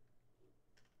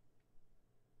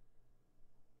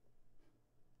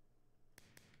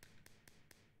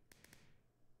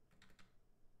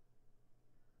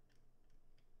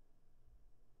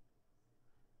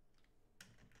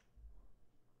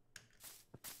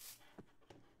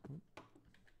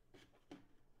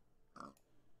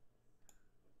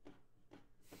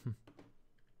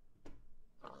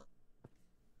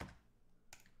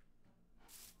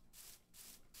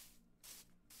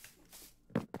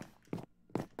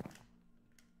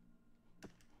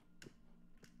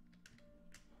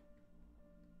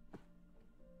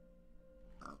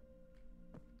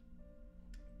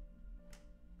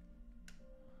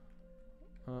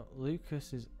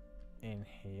 Lucas is in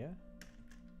here.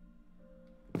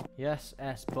 Yes,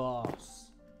 S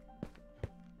boss.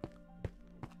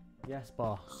 Yes,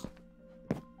 boss.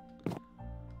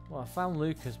 Well, I found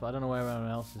Lucas, but I don't know where everyone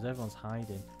else is. Everyone's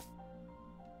hiding.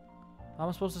 How am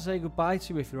I supposed to say goodbye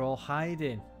to you if you're all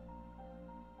hiding?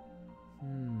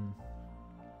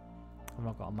 I've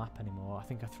not got a map anymore. I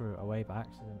think I threw it away by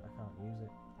accident. I can't use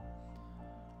it.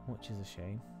 Which is a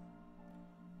shame.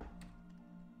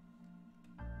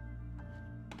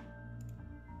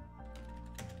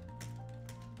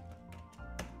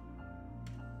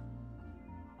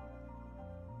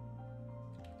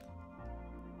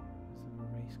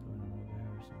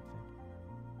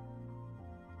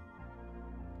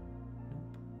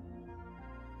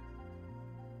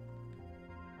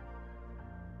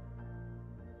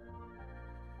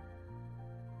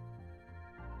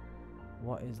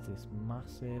 What is this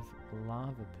massive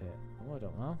lava pit? Oh, I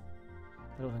don't know.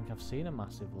 I don't think I've seen a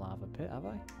massive lava pit, have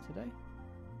I, today?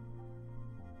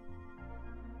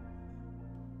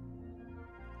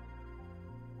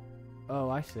 Oh,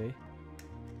 I see.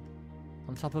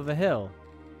 On top of a hill?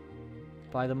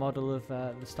 By the model of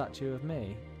the statue of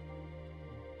me?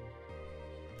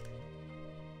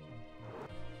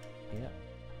 Yeah.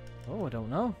 Oh, I don't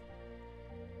know.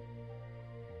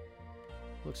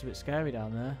 Looks a bit scary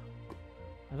down there.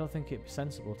 I don't think it'd be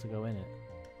sensible to go in it.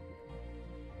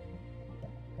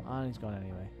 And he's gone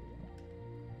anyway.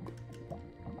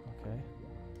 Okay.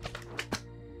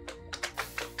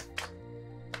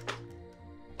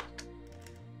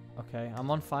 Okay, I'm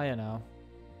on fire now.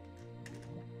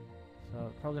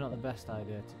 So probably not the best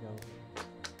idea to go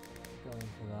into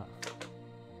that.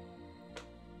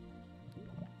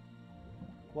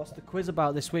 What's the quiz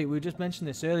about this week? We just mentioned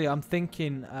this earlier. I'm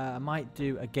thinking I might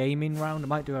do a gaming round. I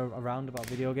might do a round about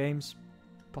video games,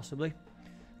 possibly.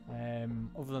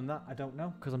 Other than that, I don't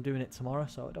know, because I'm doing it tomorrow,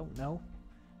 so I don't know.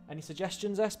 Any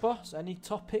suggestions, S-Boss? Any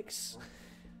topics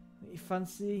that you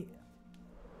fancy?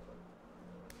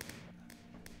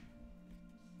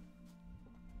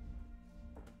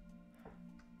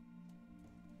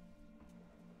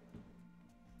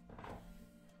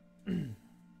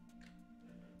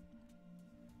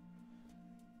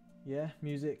 Yeah,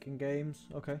 music and games.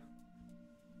 Okay.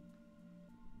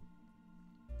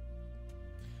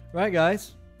 Right,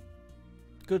 guys.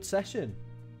 Good session.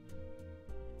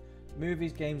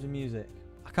 Movies, games, and music.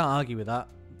 I can't argue with that.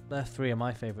 They're three of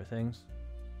my favourite things.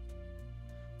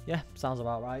 Yeah, sounds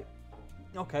about right.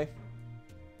 Okay.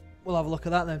 We'll have a look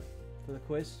at that then for the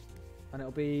quiz. And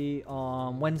it'll be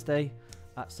on Wednesday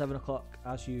at 7 o'clock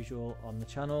as usual on the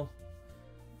channel.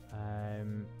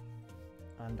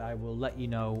 And I will let you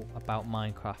know about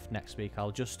Minecraft next week.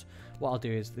 What I'll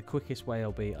do is, the quickest way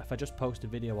will be if I just post a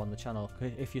video on the channel.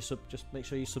 If you just make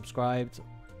sure you subscribed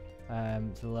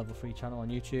to the Level 3 channel on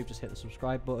YouTube. Just hit the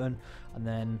subscribe button, and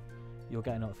then you'll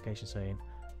get a notification saying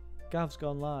Gav's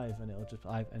gone live, and it'll just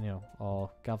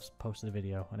or Gav's posted a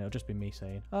video, and it'll just be me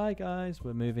saying, hi guys,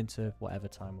 we're moving to whatever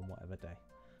time and whatever day.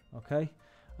 Okay.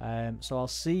 So I'll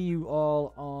see you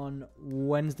all on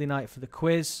Wednesday night for the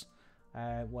quiz.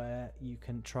 Where you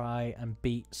can try and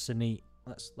beat Sunit.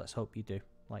 Let's hope you do,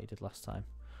 like you did last time.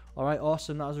 Alright,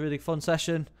 awesome. That was a really fun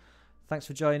session. Thanks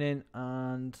for joining,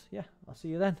 and yeah, I'll see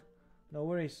you then. No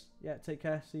worries. Yeah, take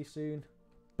care. See you soon.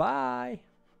 Bye.